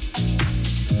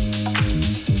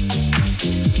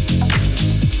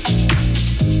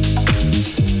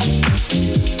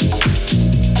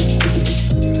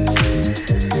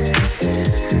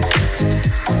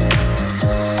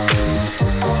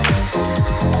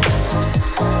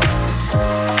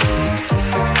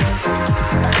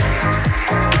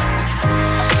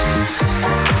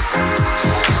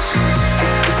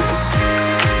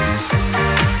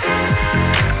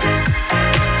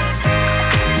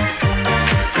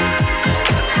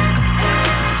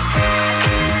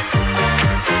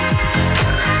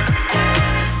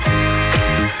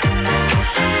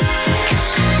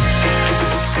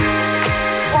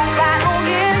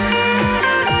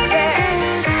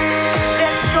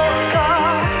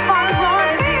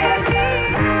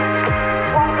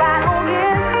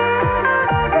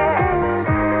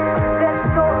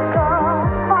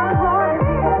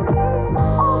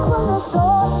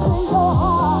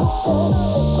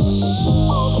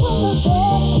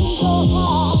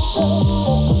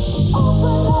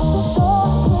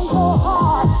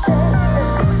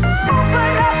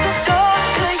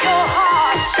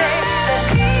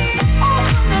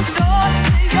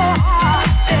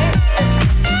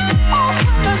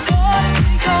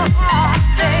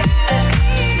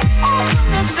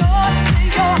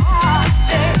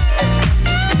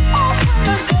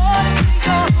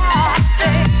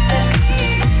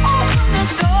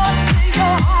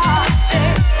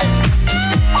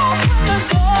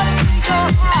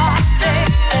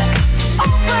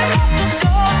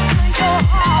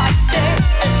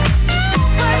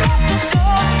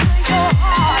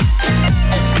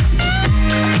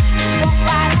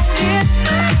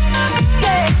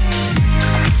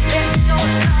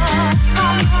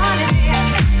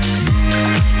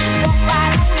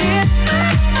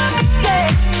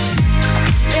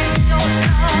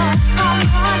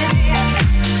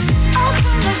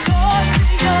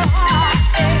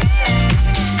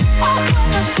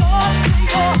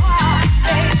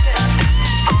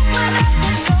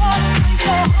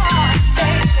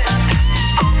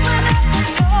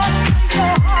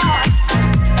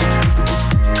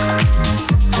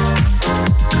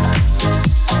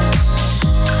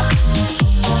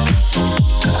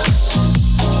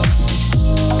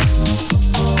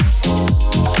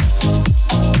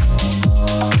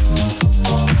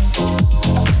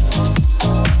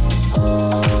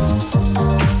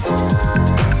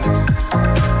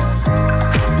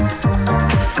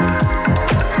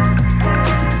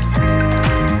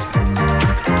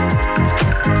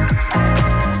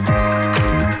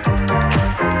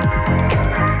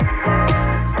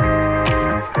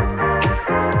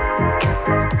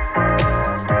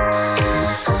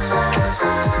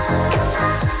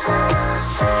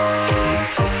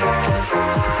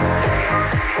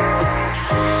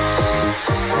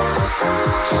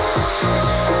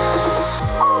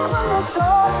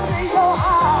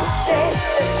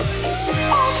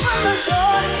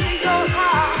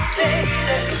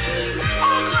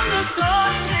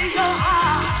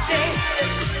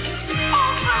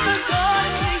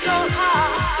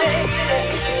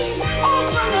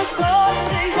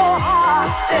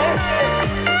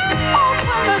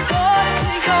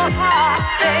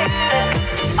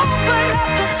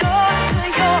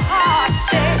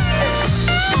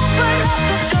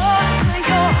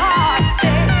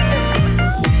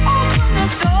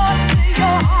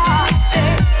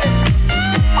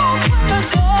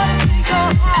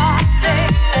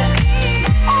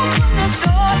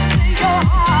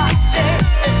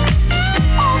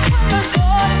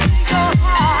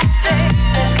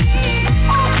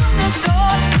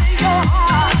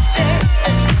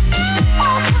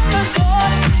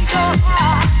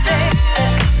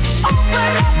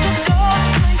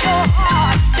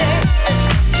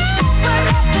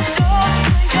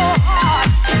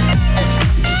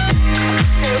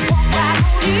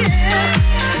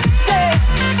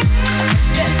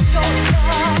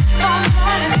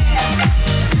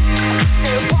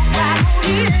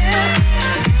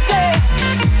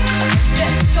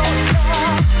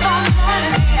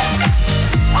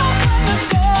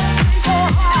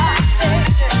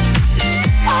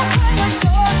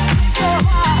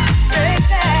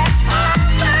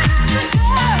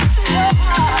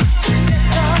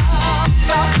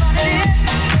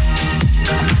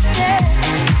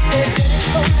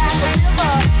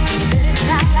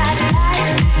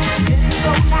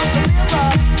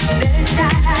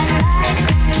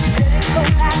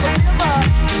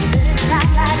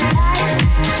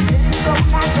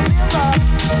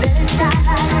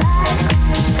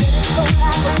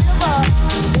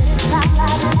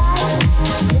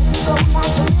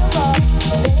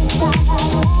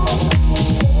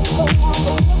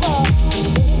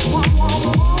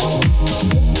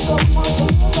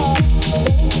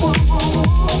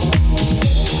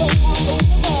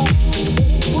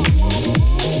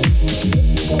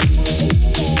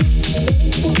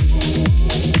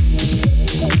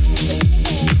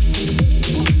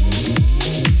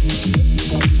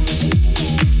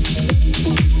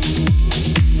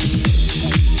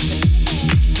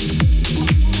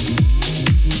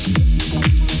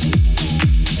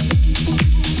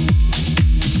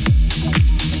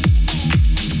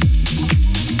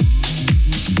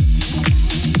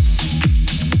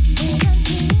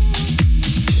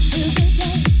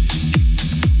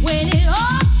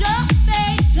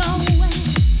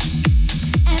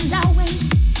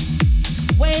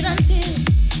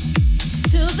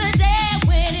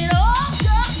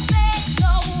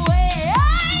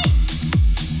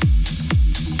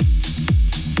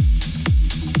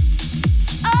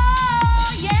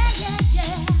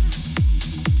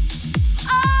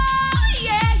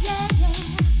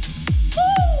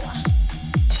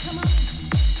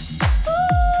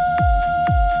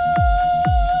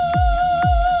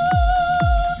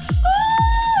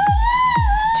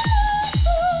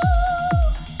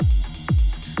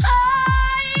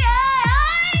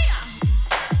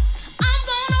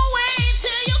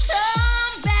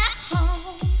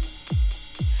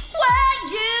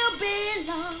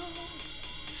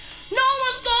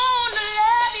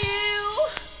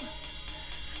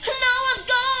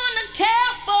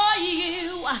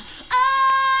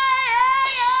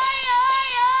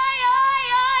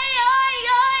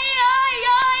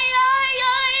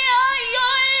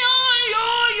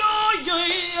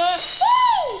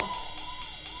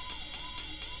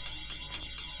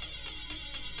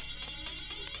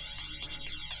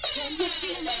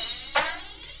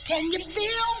 Can you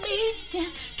feel me? Yeah.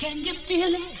 Can you feel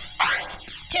it?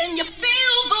 Can you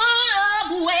feel the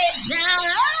love way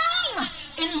down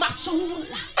in my soul?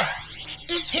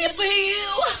 It's here for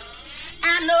you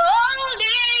and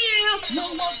only you. No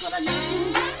one's gonna love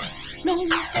you. No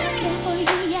one's gonna care for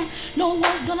you. Yeah. No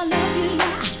one's gonna love you.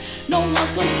 Yeah. No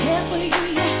one's gonna care for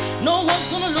you. Yeah. No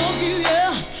one's gonna love you.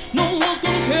 Yeah. No one's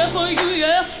gonna care for you.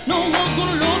 Yeah. No one's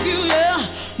gonna love you. Yeah.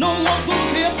 No one's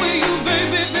gonna care for you,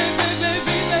 baby, baby, baby,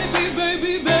 baby,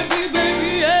 baby, baby,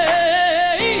 baby,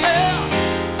 yeah, yeah.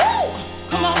 Woo!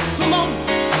 Come on, come on.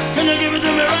 Can you give it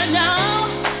to me right now?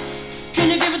 Can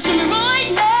you give it to me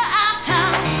right now?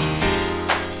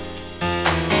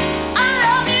 I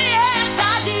love you, yes I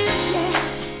do,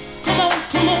 yeah. Come on,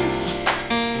 come on,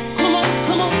 come on,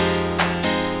 come on.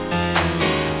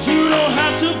 You don't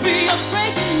have to be afraid.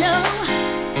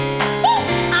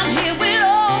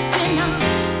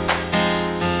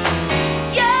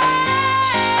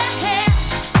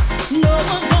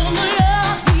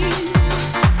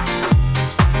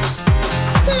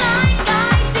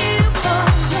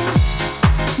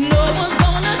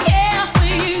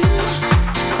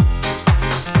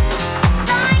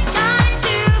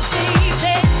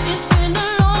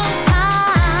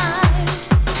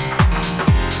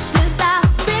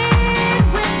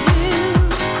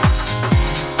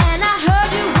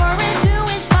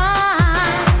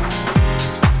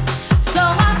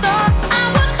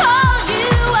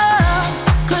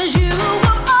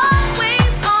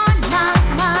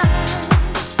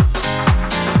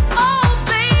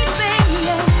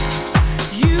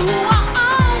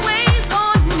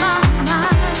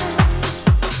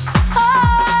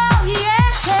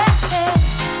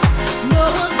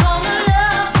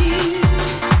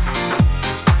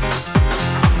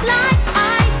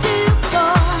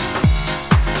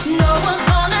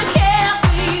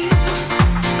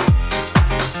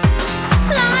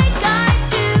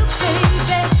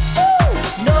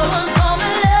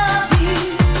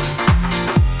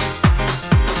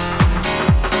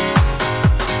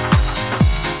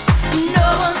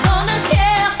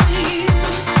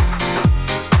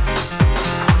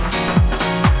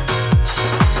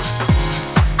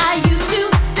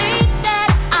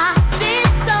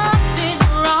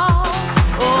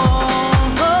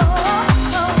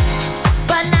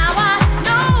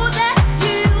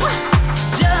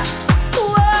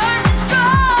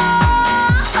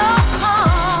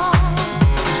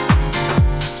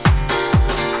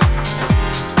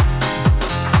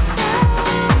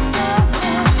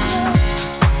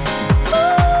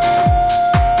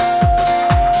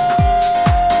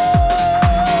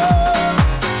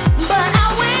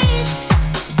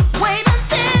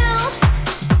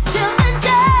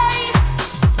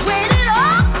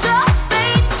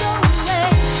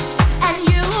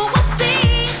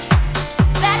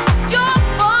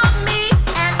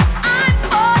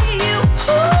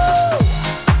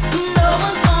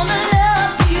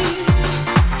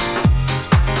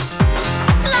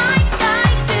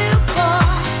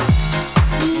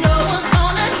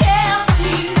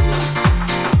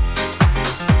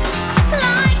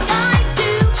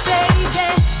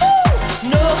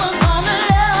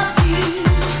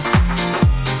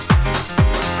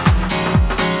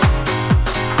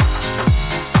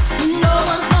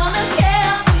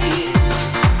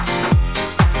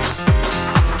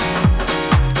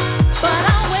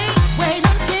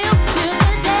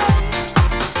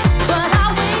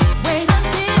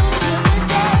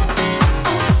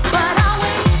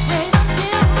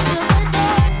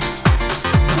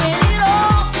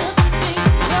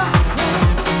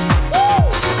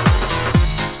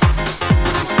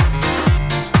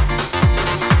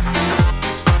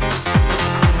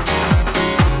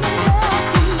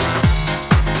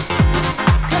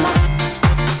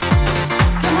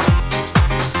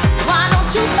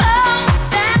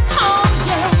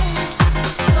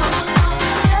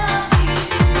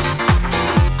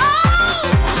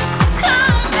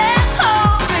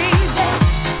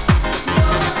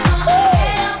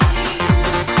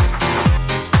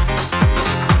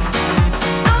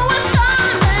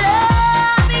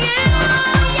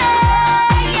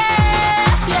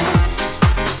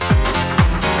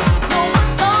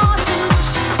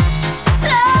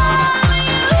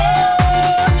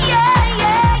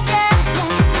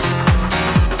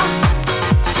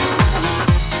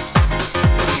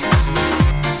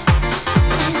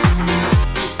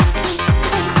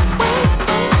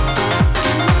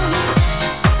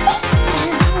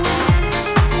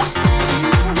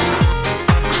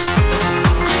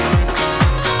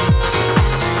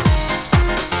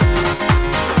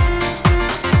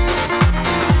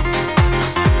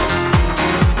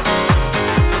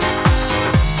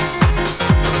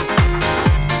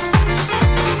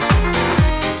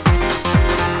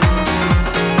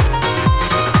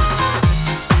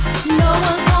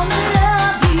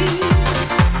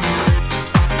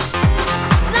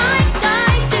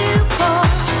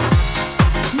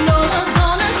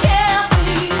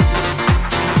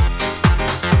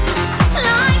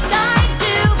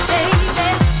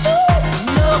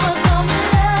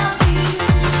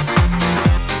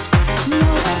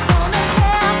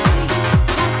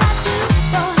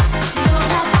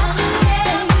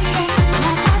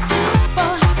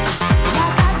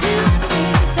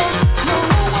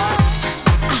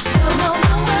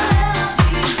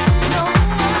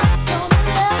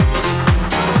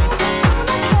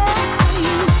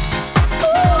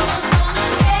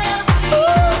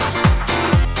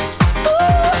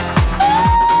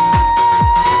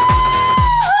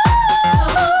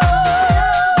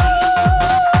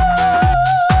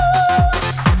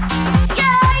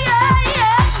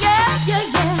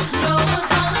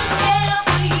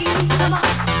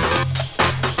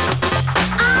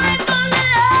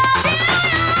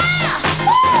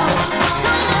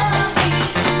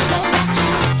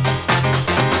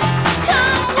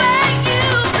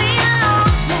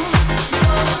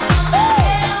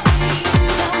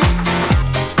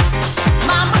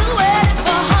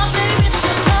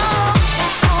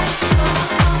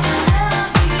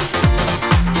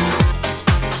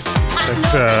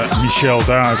 Michelle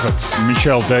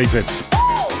David.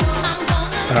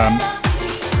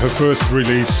 Her first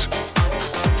release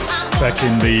back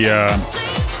in the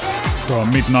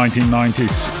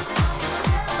mid-1990s.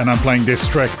 And I'm playing this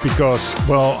track because,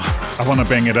 well, I want to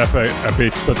bang it up a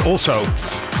bit, but also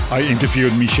I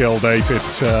interviewed Michelle David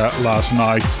last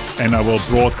night, and I will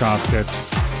broadcast it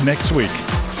next week.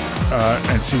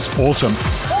 And she's awesome.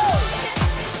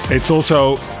 It's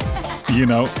also, you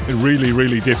know, really,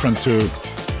 really different to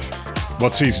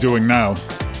what she's doing now.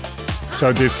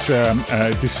 So this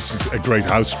is a great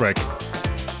house track.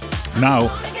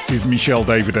 Now she's Michelle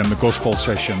David and the gospel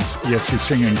sessions. Yes, she's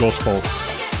singing gospel,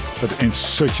 but in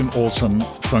such an awesome,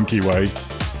 funky way.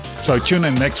 So tune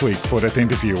in next week for that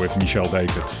interview with Michelle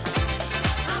David.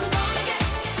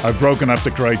 I've broken up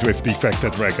the crate with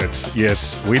Defected Records.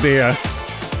 Yes, we're there.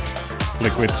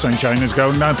 Liquid Sunshine is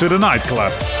going down to the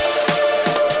nightclub.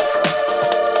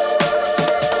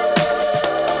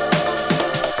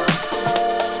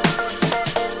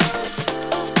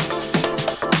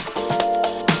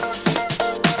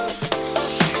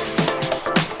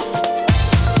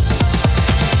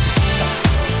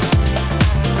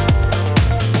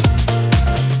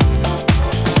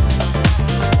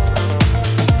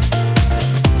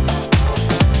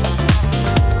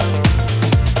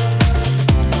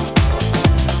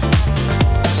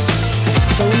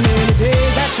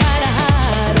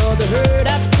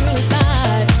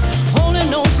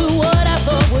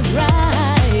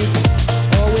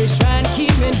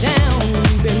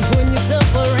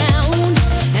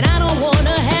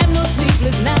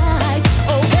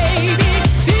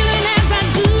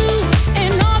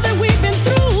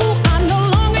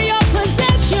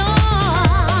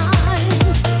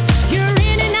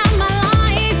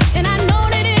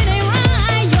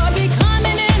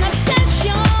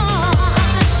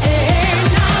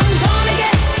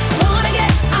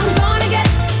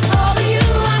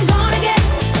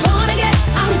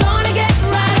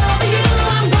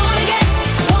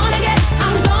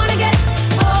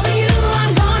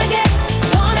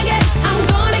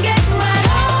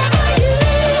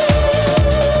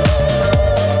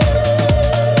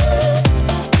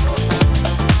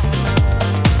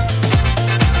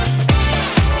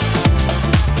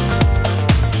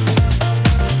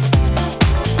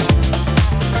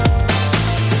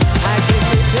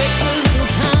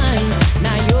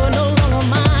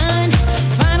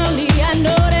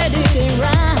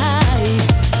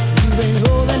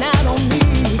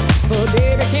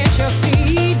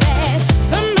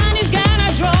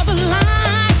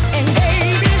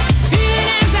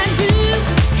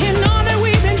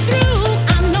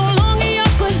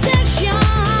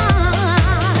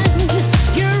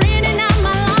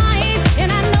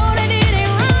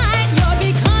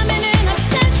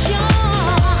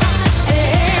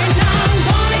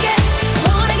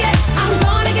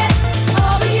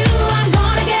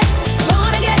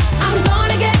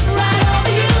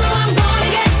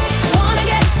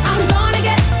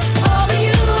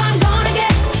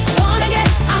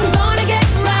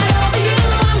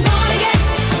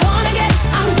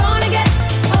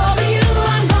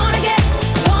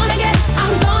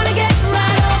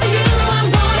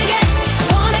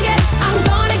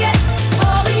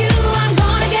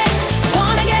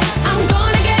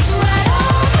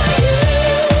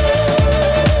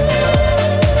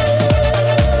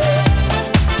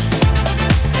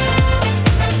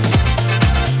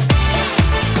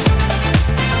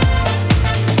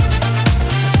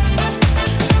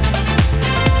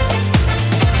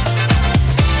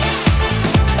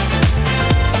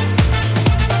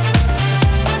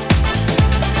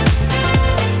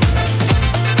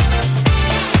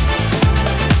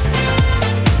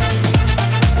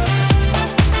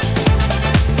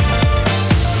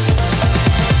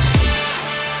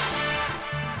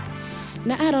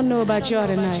 About y'all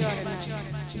tonight,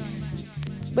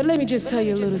 but let me just tell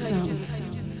you a little something.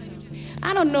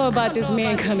 I don't know about this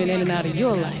man coming in and out of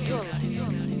your life,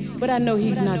 but I know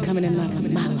he's not coming in and out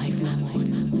of my life.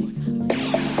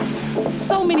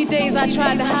 So many days I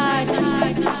tried to hide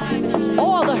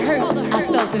all the hurt I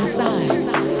felt inside,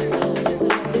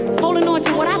 holding on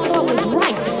to what I thought was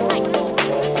right,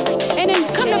 and then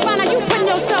come to find out you putting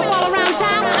yourself all around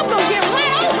town. I'm gonna get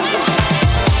right over you.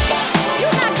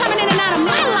 You're not coming in and out of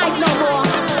my life no more.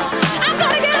 I'm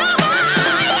gonna get over you.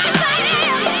 Yes, I am.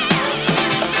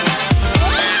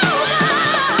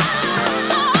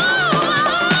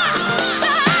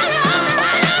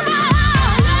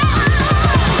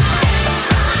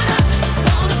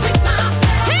 Gonna pick myself up.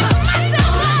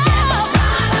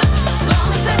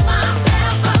 Gonna set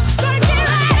myself up. Gonna get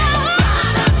right.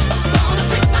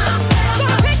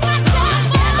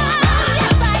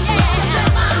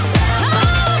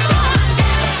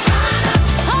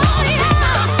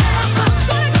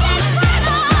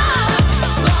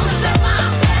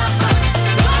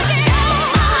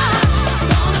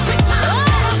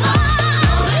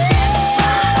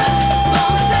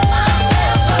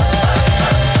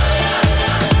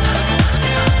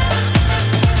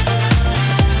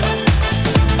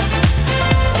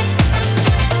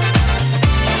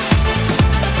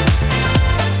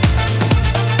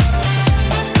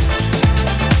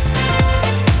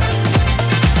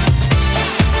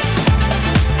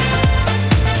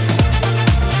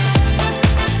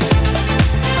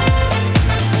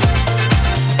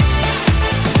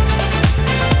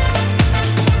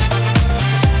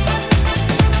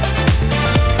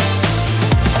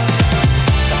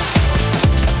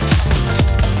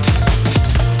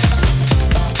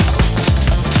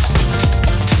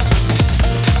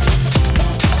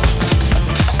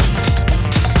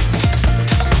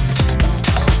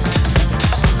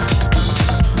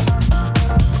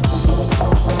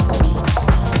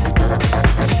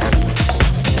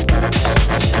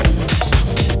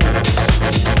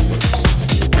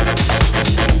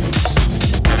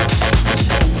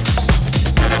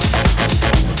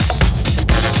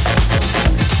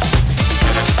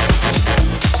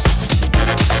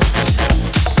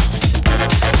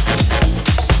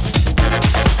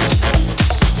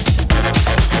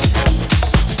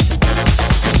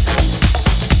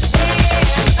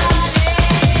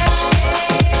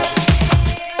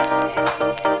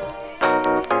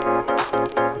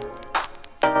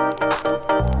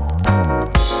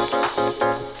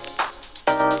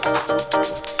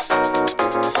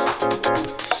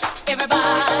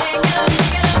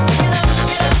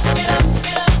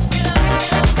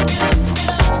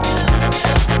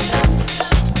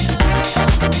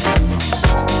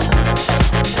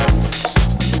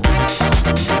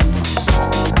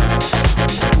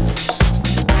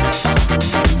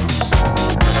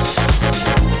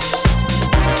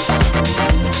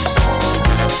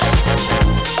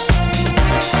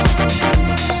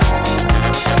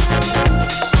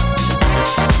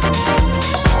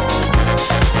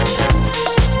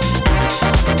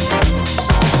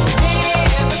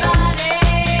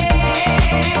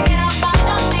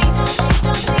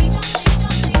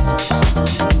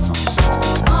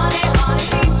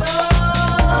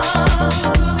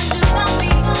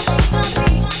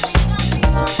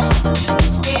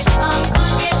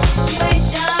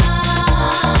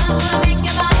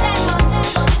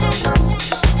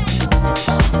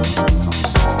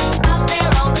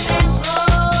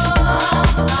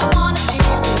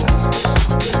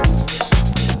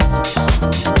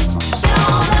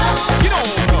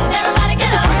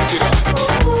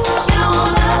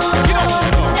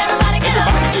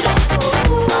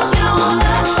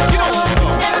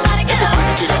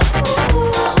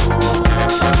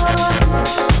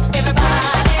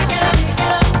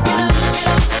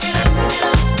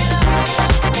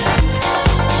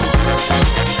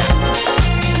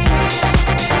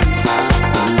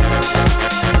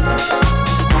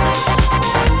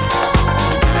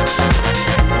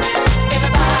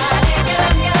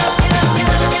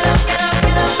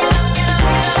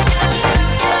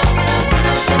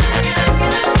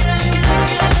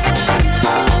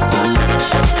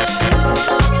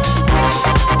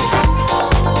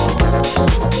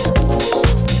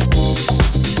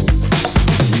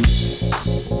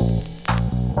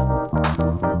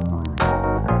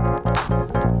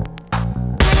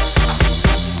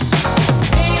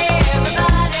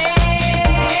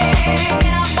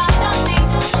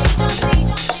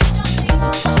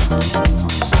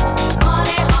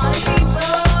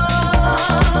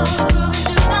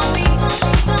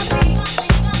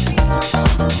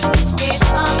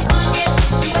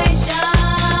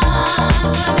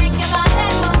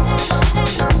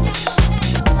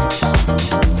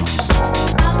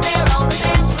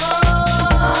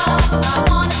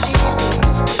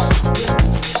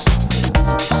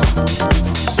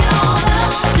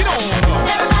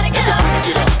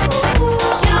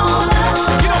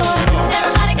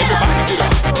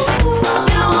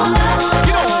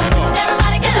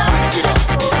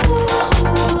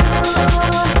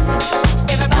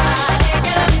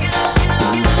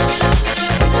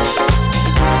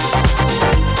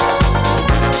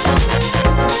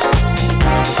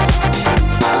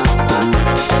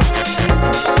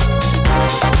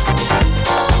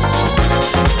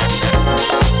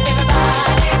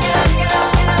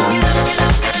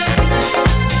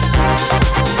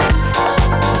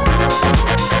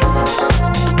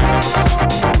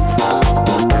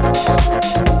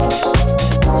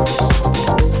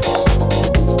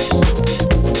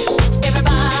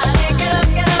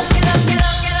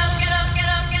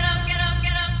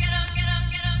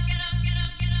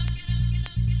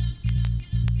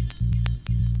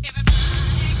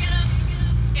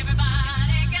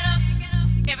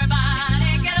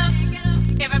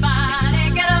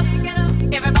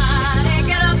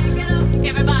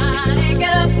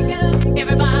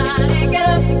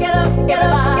 You don't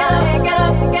know.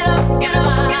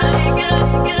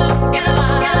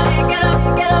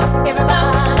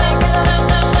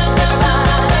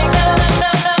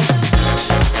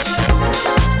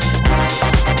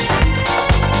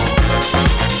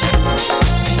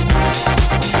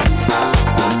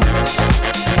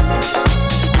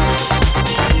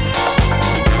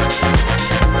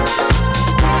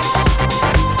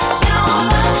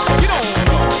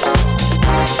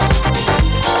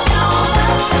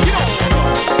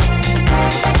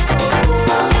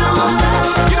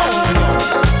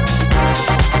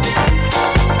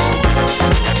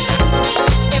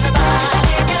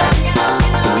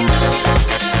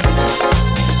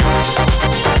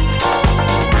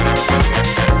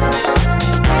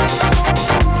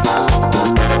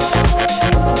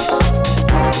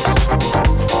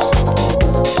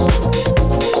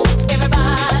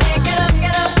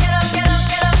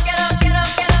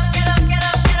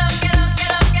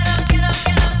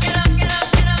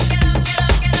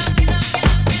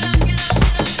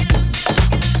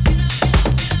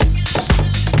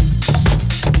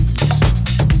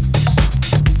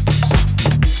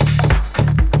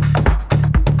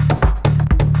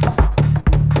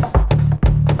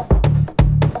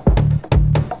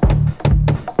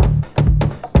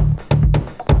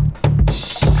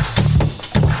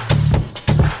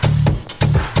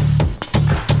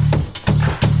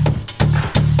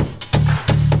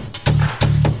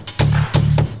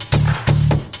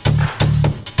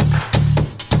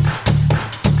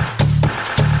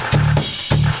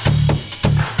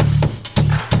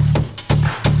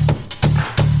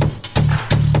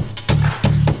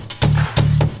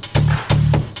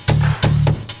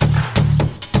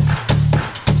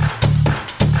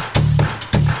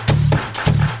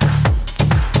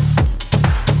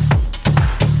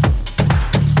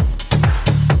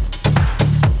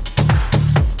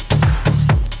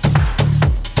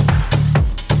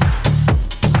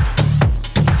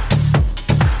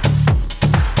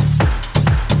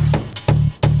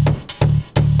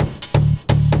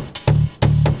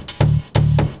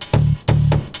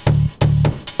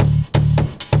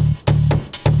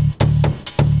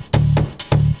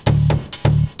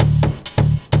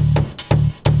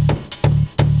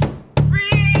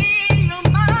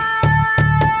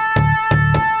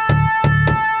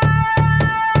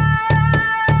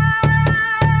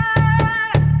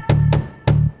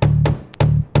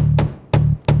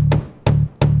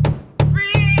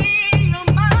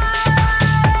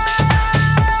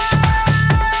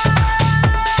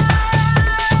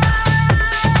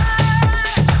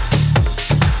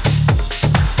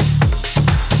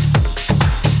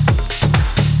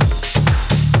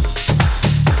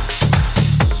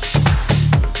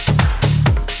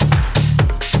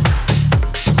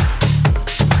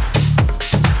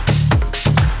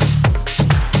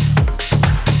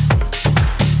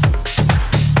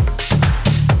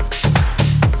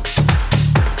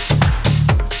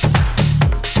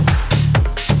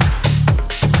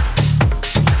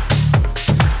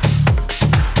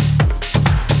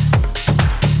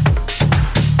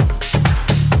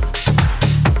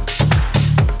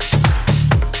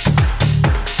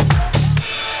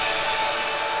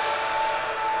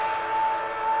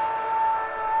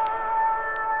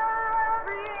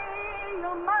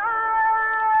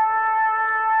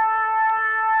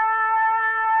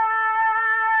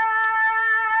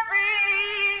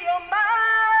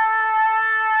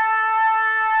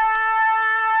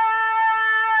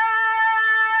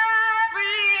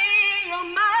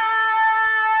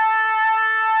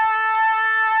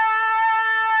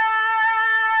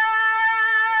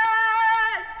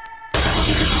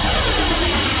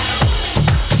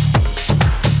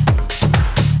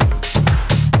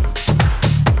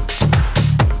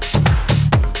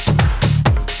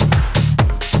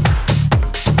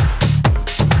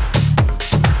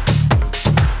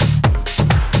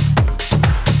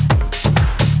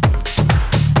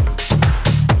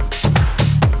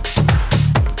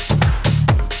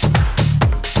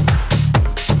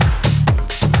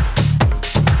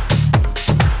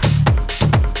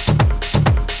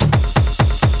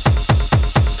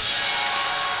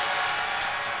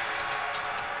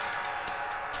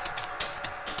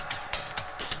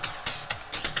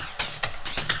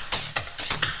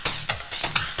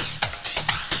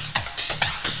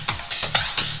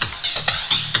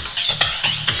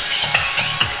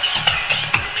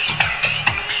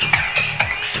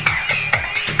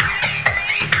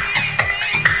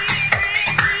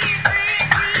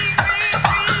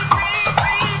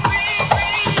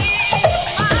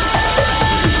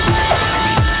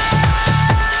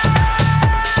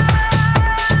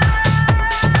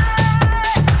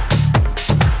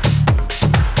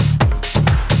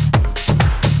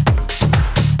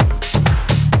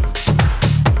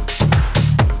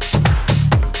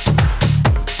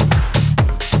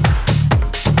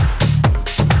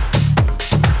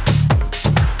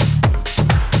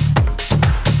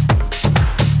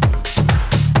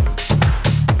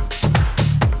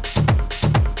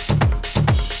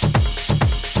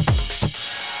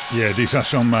 Yeah, these are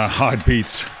some hard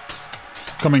beats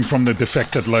coming from the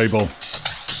Defected label.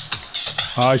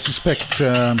 I suspect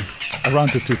around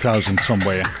the 2000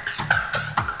 somewhere.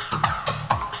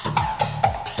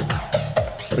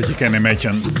 But you can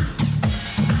imagine,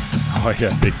 oh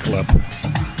yeah, big club.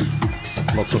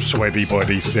 Lots of sweaty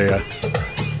bodies there.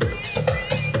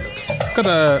 Got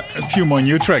a few more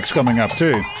new tracks coming up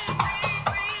too.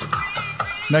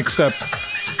 Next up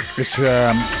is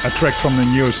a track from the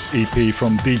newest EP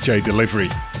from DJ Delivery.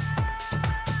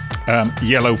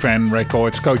 Yellow Van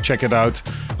Records, go check it out.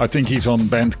 I think he's on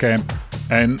Bandcamp.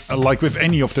 And like with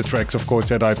any of the tracks, of course,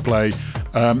 that I play,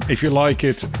 if you like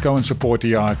it, go and support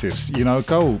the artist. You know,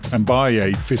 go and buy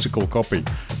a physical copy.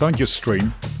 Don't just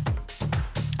stream.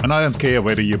 And I don't care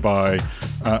whether you buy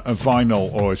a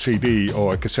vinyl or a CD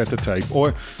or a cassette tape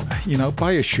or, you know,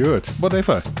 buy a shirt,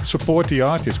 whatever. Support the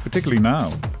artist, particularly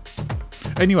now.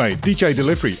 Anyway, DJ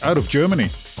Delivery out of Germany.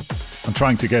 I'm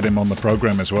trying to get him on the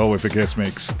program as well with a guest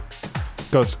mix,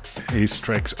 because his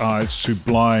tracks are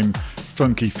sublime,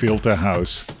 funky filter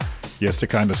house. Yes, the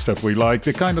kind of stuff we like,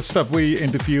 the kind of stuff we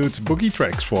interviewed Boogie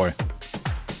Tracks for.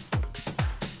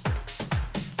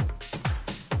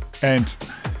 And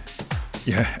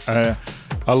yeah,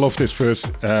 I love this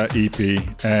first EP,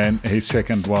 and his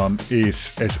second one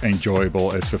is as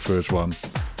enjoyable as the first one.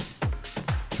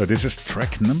 So this is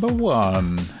track number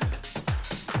 1.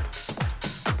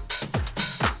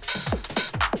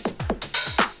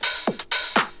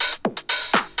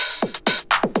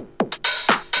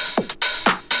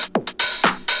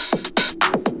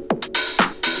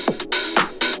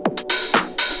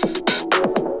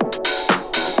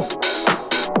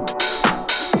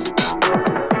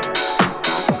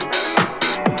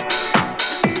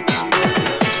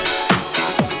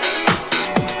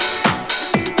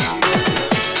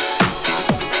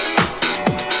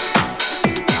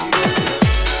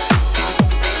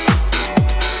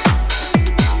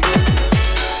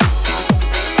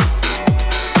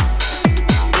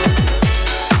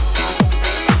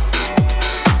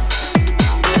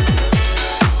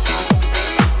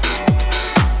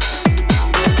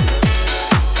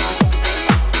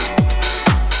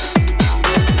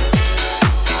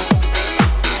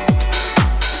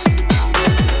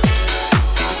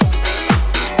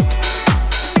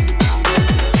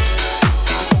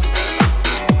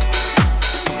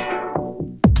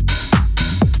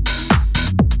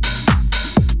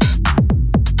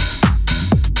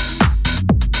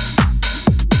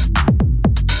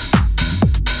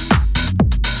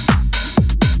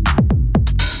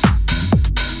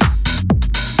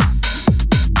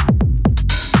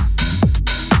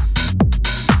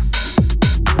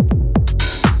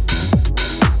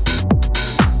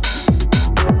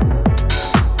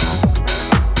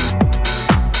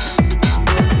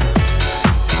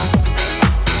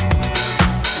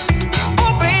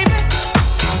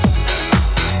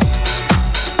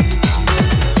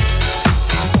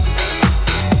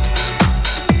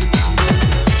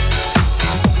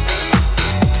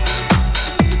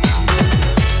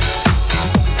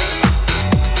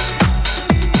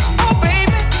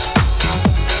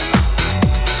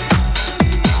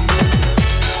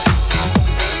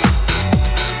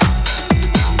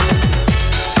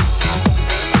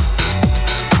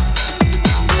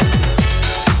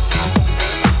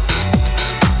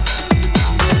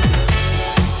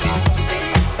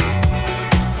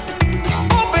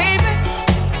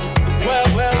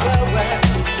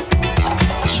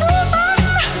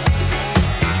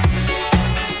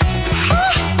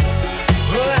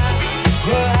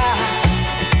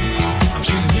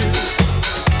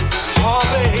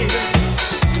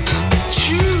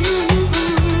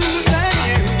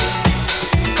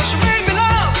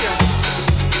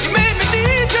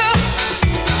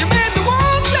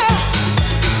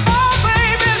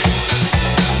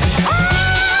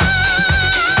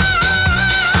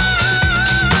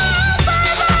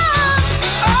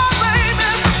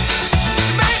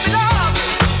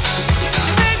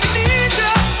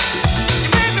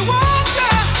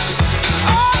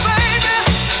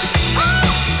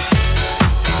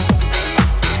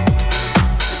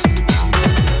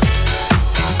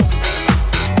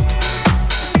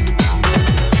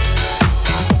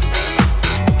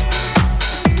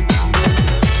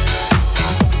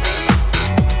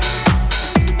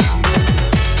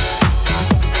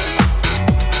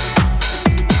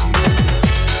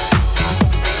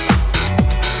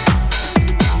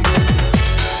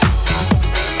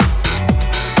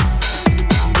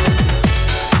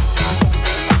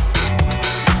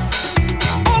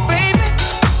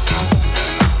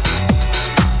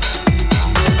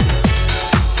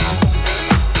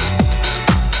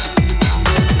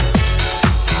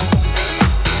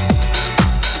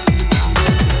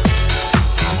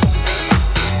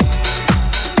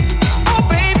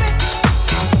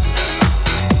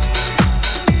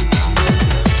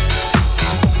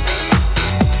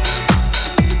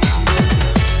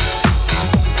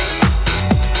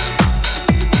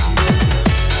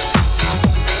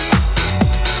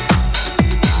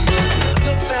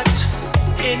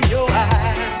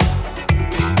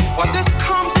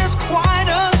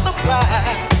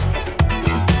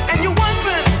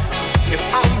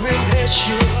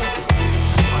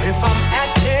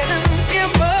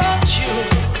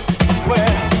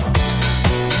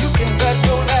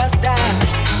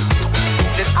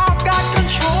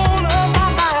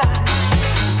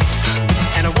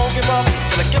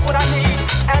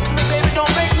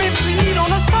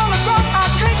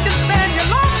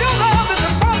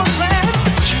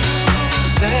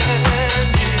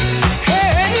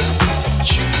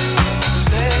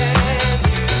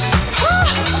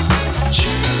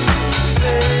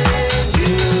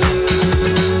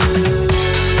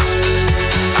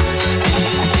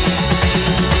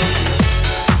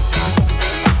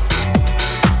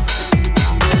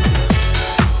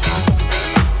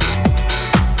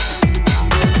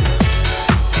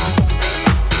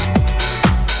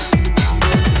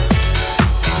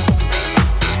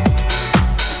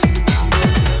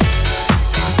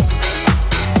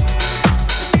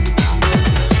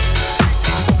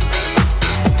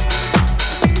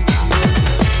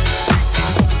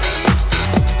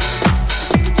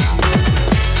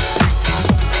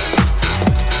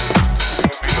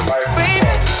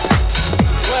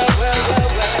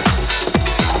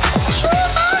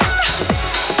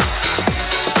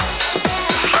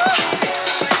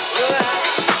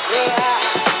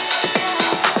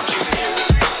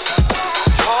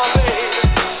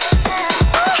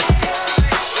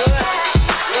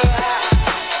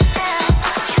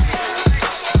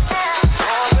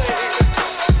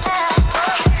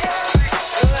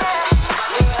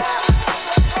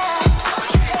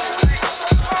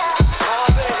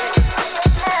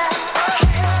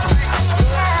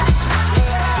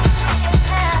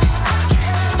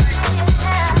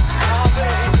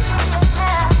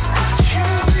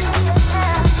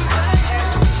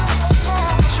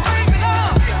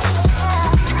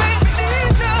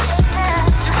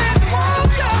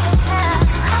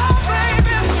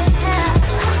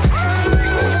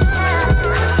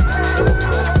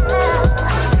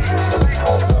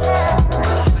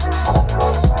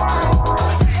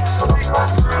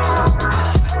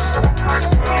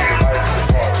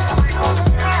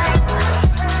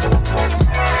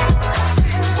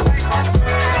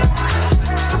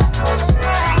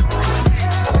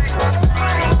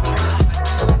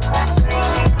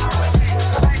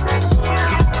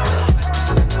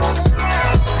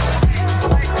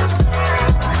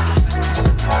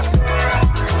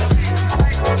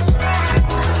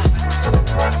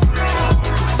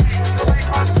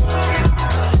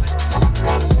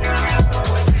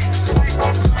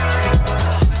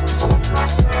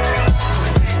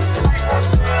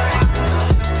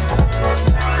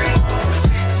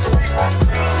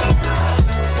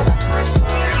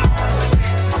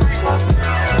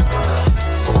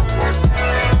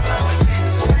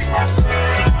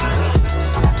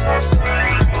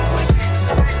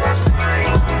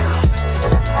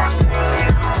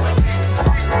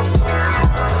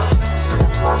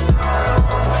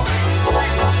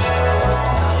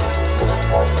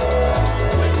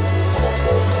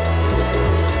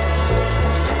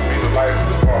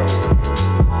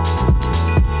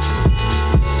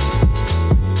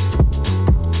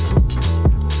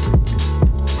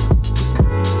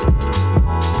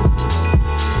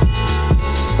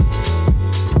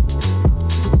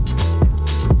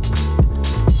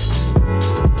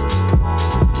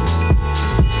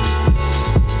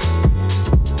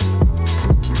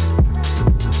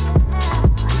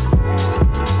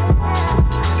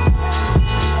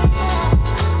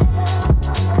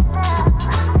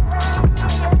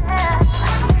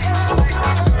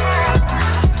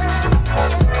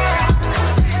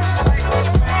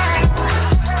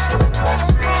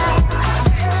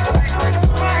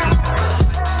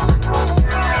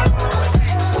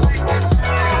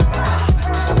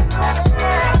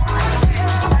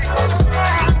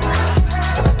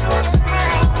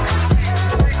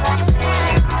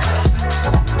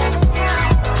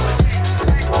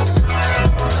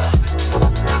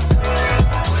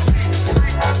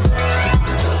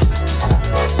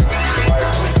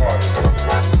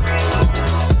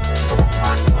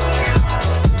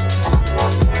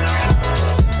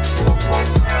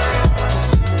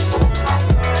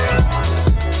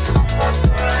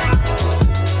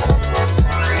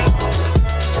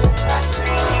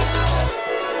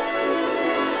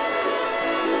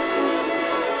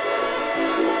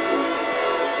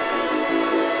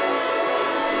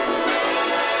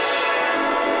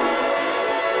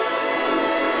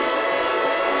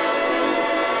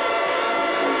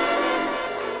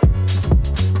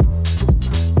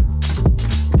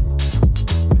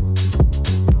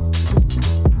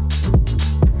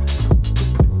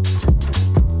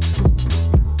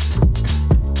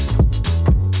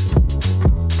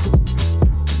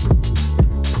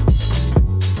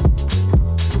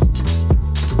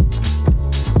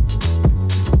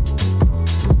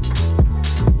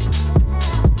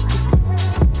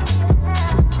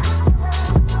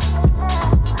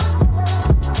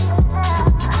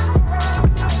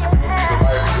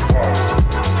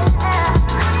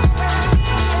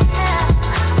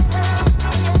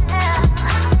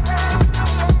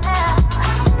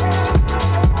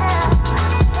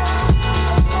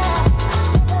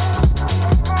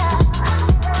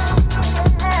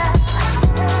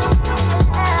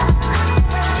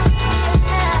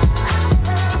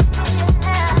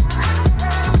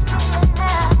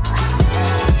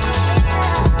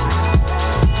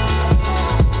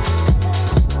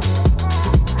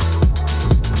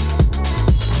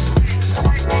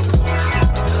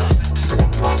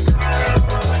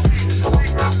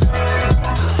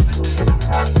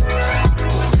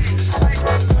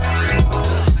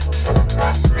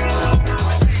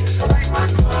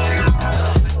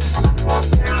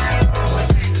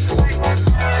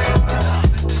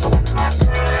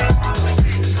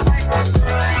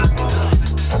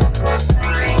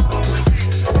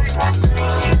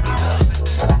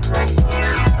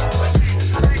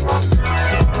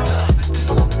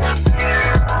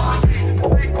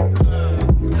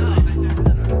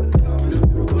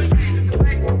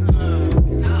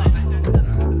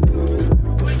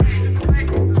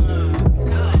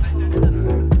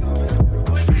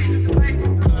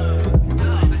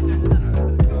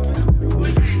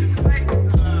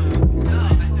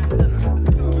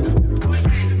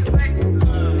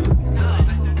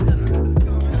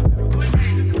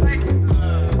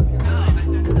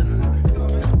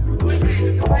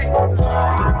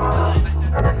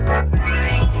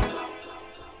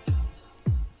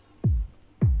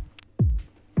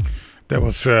 That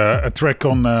was a track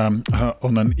on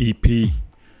an EP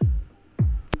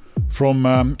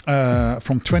from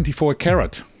 24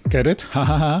 Carat. Get it? Ha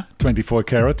ha ha. 24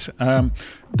 Carat.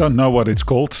 Don't know what it's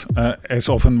called. As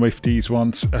often with these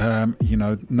ones,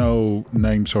 no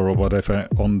names or whatever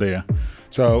on there.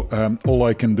 So all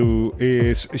I can do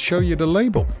is show you the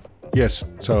label. Yes.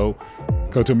 So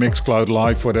go to Mixcloud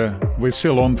Live we're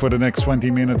still on for the next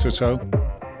 20 minutes or so.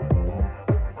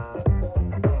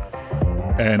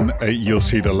 And you'll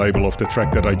see the label of the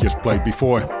track that I just played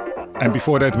before. And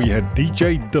before that we had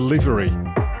DJ Delivery.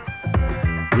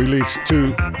 Released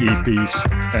 2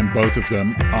 EPs and both of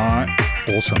them are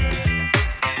awesome.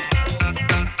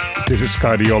 This is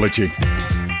Cardiology.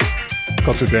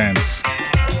 Got to Dance.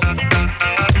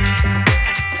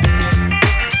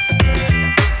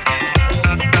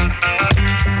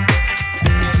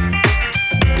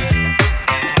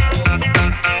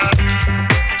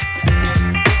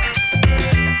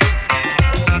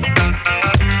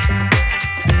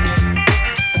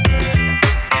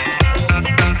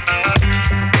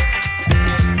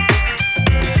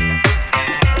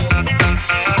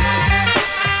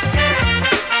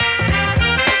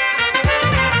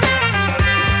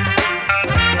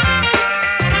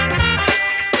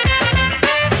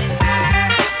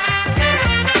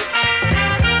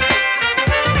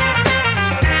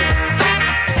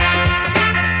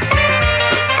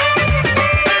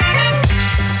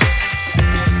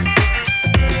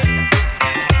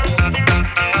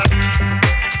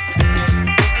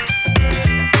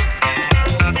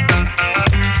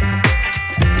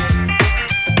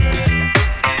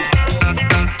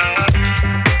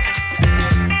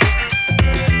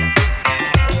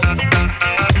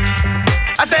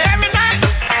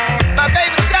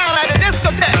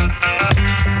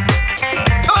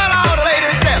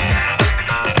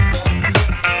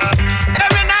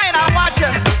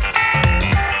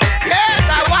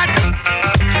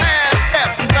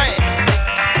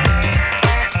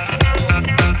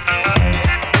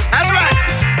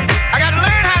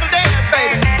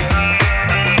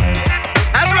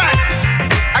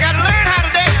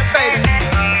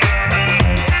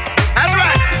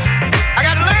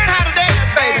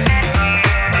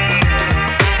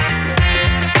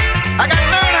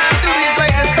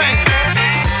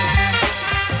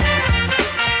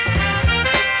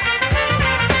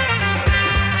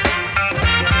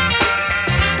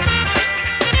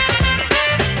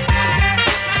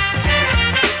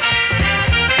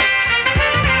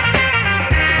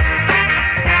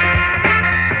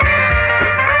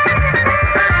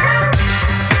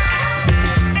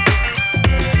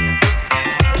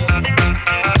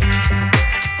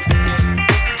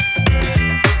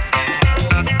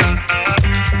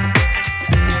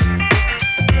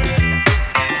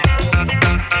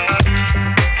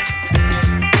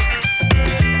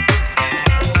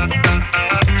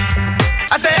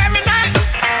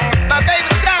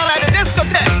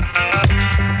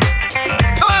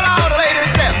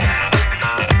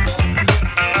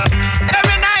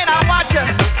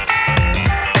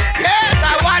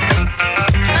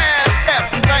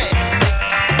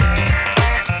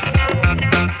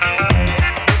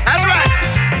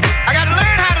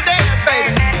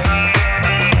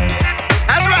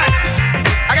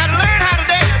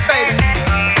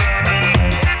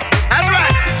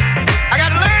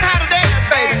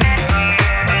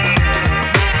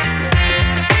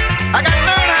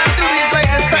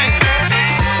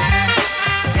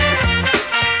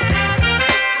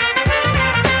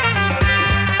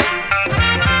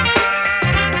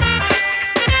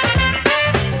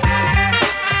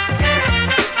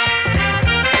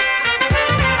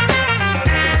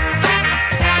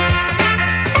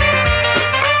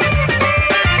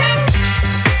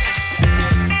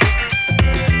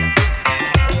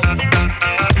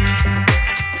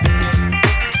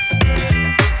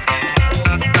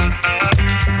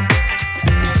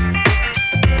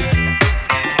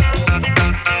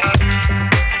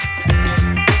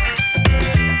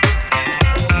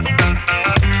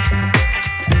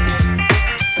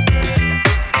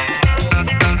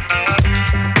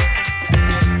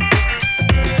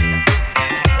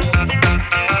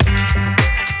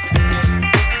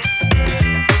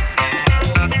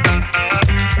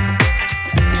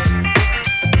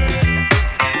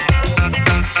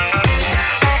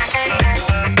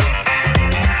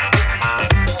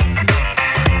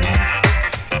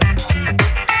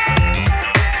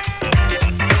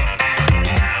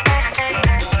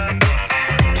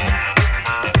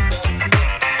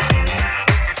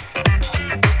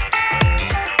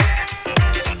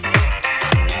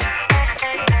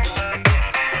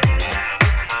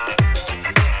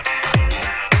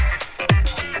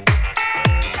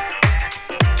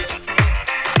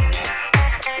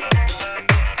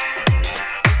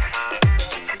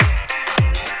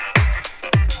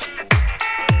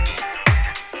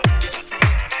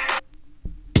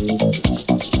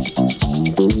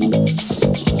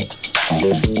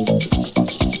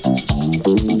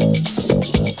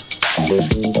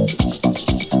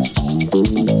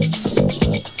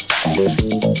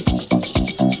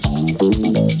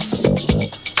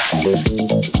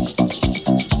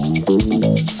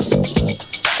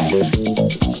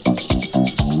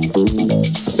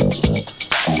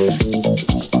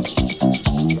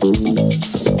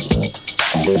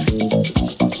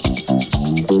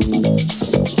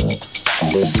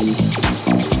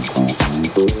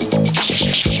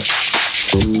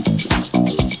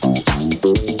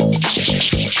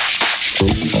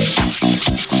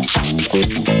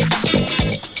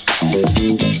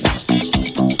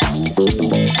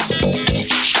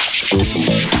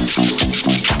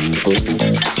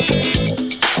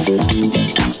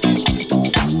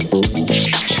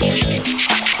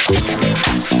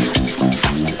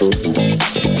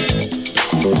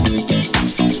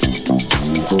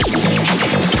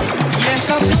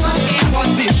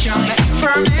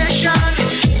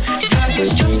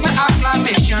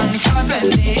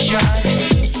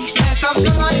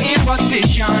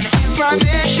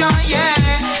 information, yeah.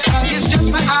 It's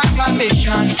just my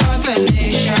acclamation for the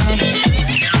nation.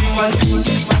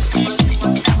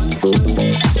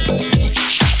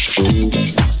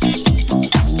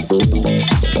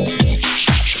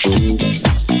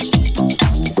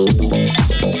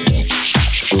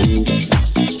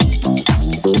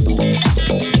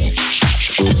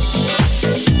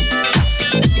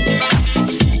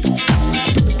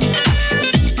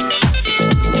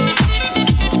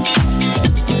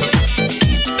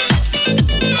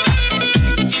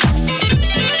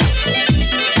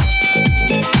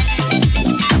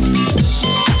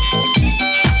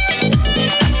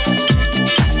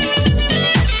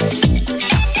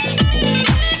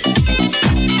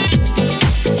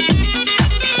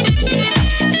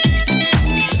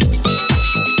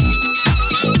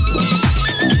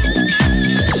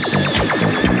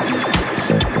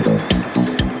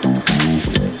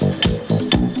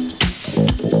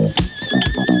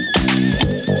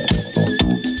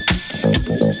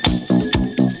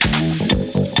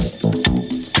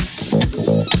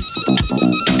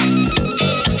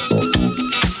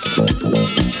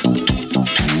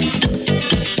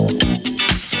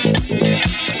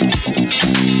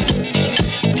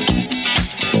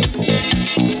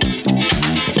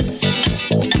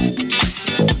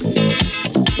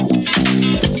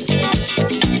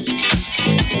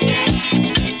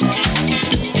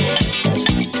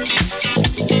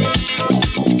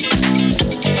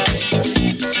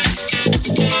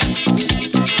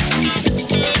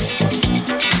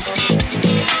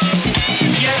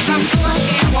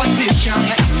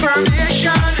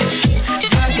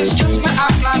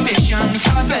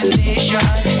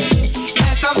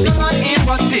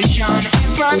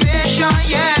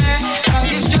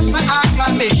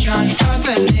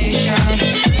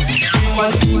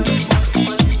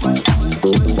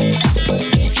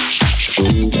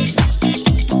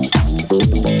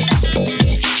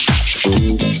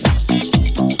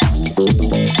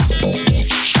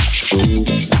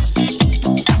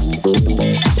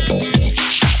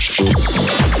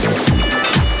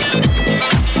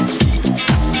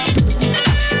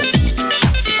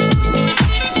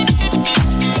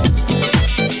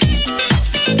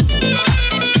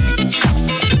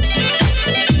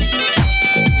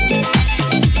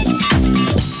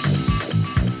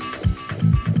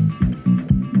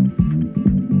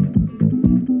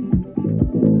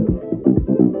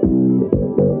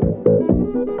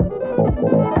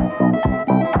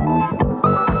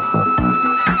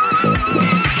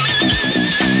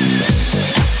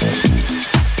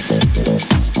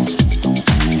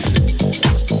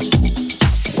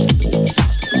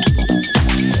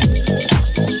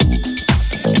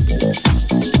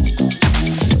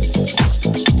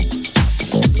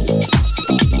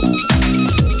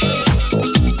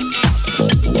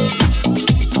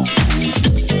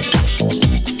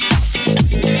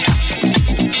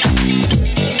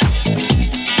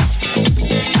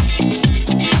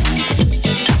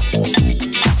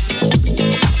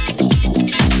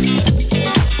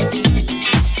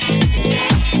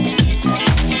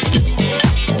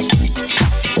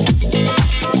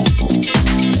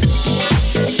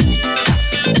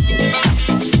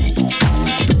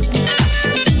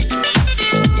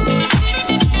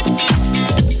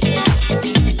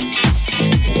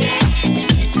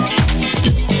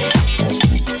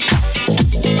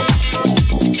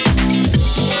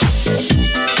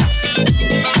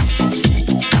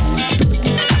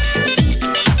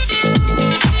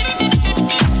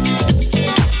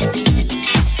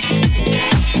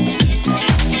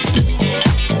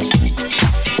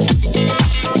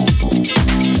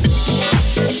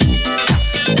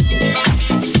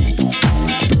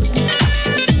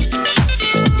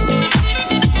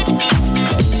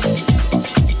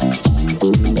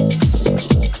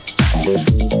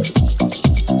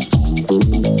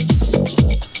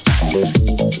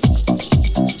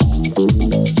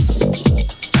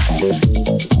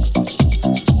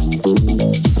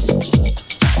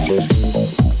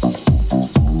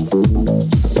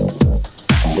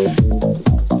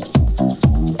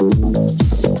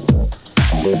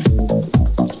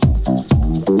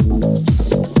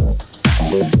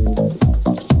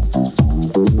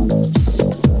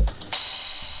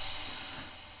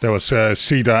 That was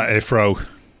Sida Afro.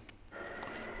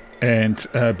 And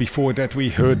before that we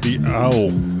heard the Owl.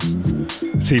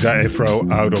 Sida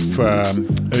Afro out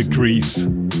of Greece.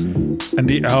 And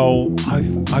the Owl,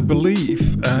 I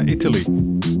believe, Italy.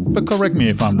 But correct me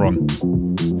if I'm wrong.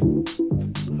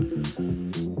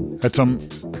 Had some,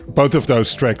 both of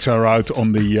those tracks are out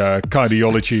on the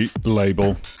Cardiology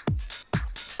label.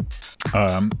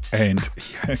 And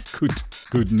yeah,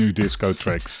 good new disco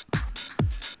tracks.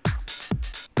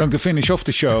 Going to finish off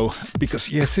the show, because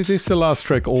yes, it is the last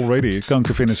track already. Going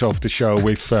to finish off the show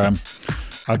with a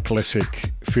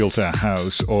classic filter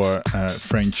house or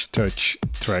French touch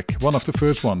track. One of the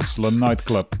first ones, Le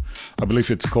Nightclub. I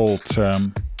believe it's called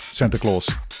Santa Claus.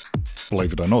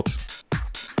 Believe it or not.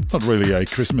 Not really a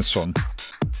Christmas song.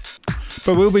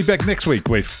 But we'll be back next week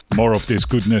with more of this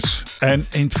goodness. And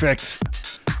in fact,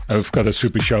 I've got a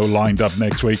super show lined up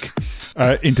next week.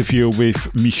 Interview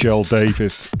with Michelle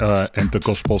David and the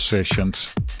Gospel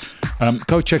Sessions.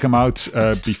 Go check them out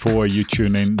before you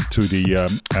tune in to the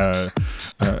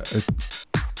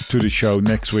show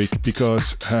next week,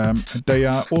 because they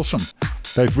are awesome.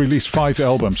 They've released 5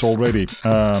 albums already.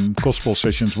 Gospel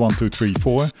Sessions 1, 2, 3,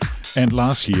 4, and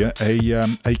last year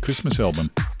a Christmas album.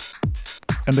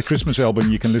 And the Christmas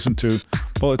album you can listen to.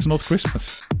 Well, it's not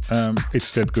Christmas.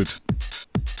 It's that good.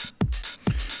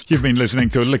 You've been listening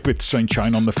to Liquid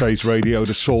Sunshine on the Face Radio,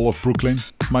 the soul of Brooklyn.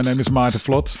 My name is Maarten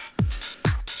Vlot.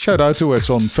 Shout out to us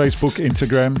on Facebook,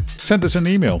 Instagram. Send us an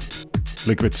email,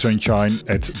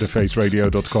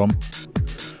 liquidsunshine@thefaceradio.com.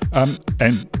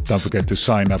 And don't forget to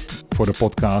sign up for the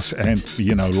podcast and,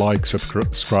 like,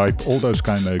 subscribe, all those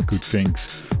kind of good things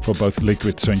for both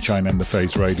Liquid Sunshine and the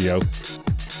Face Radio.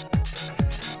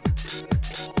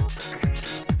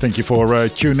 Thank you for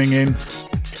tuning in.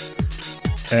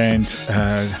 And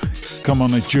come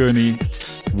on a journey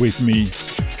with me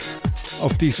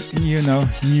of these,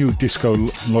 new disco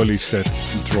lollies that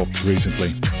dropped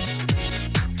recently.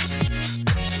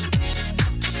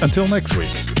 Until next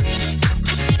week.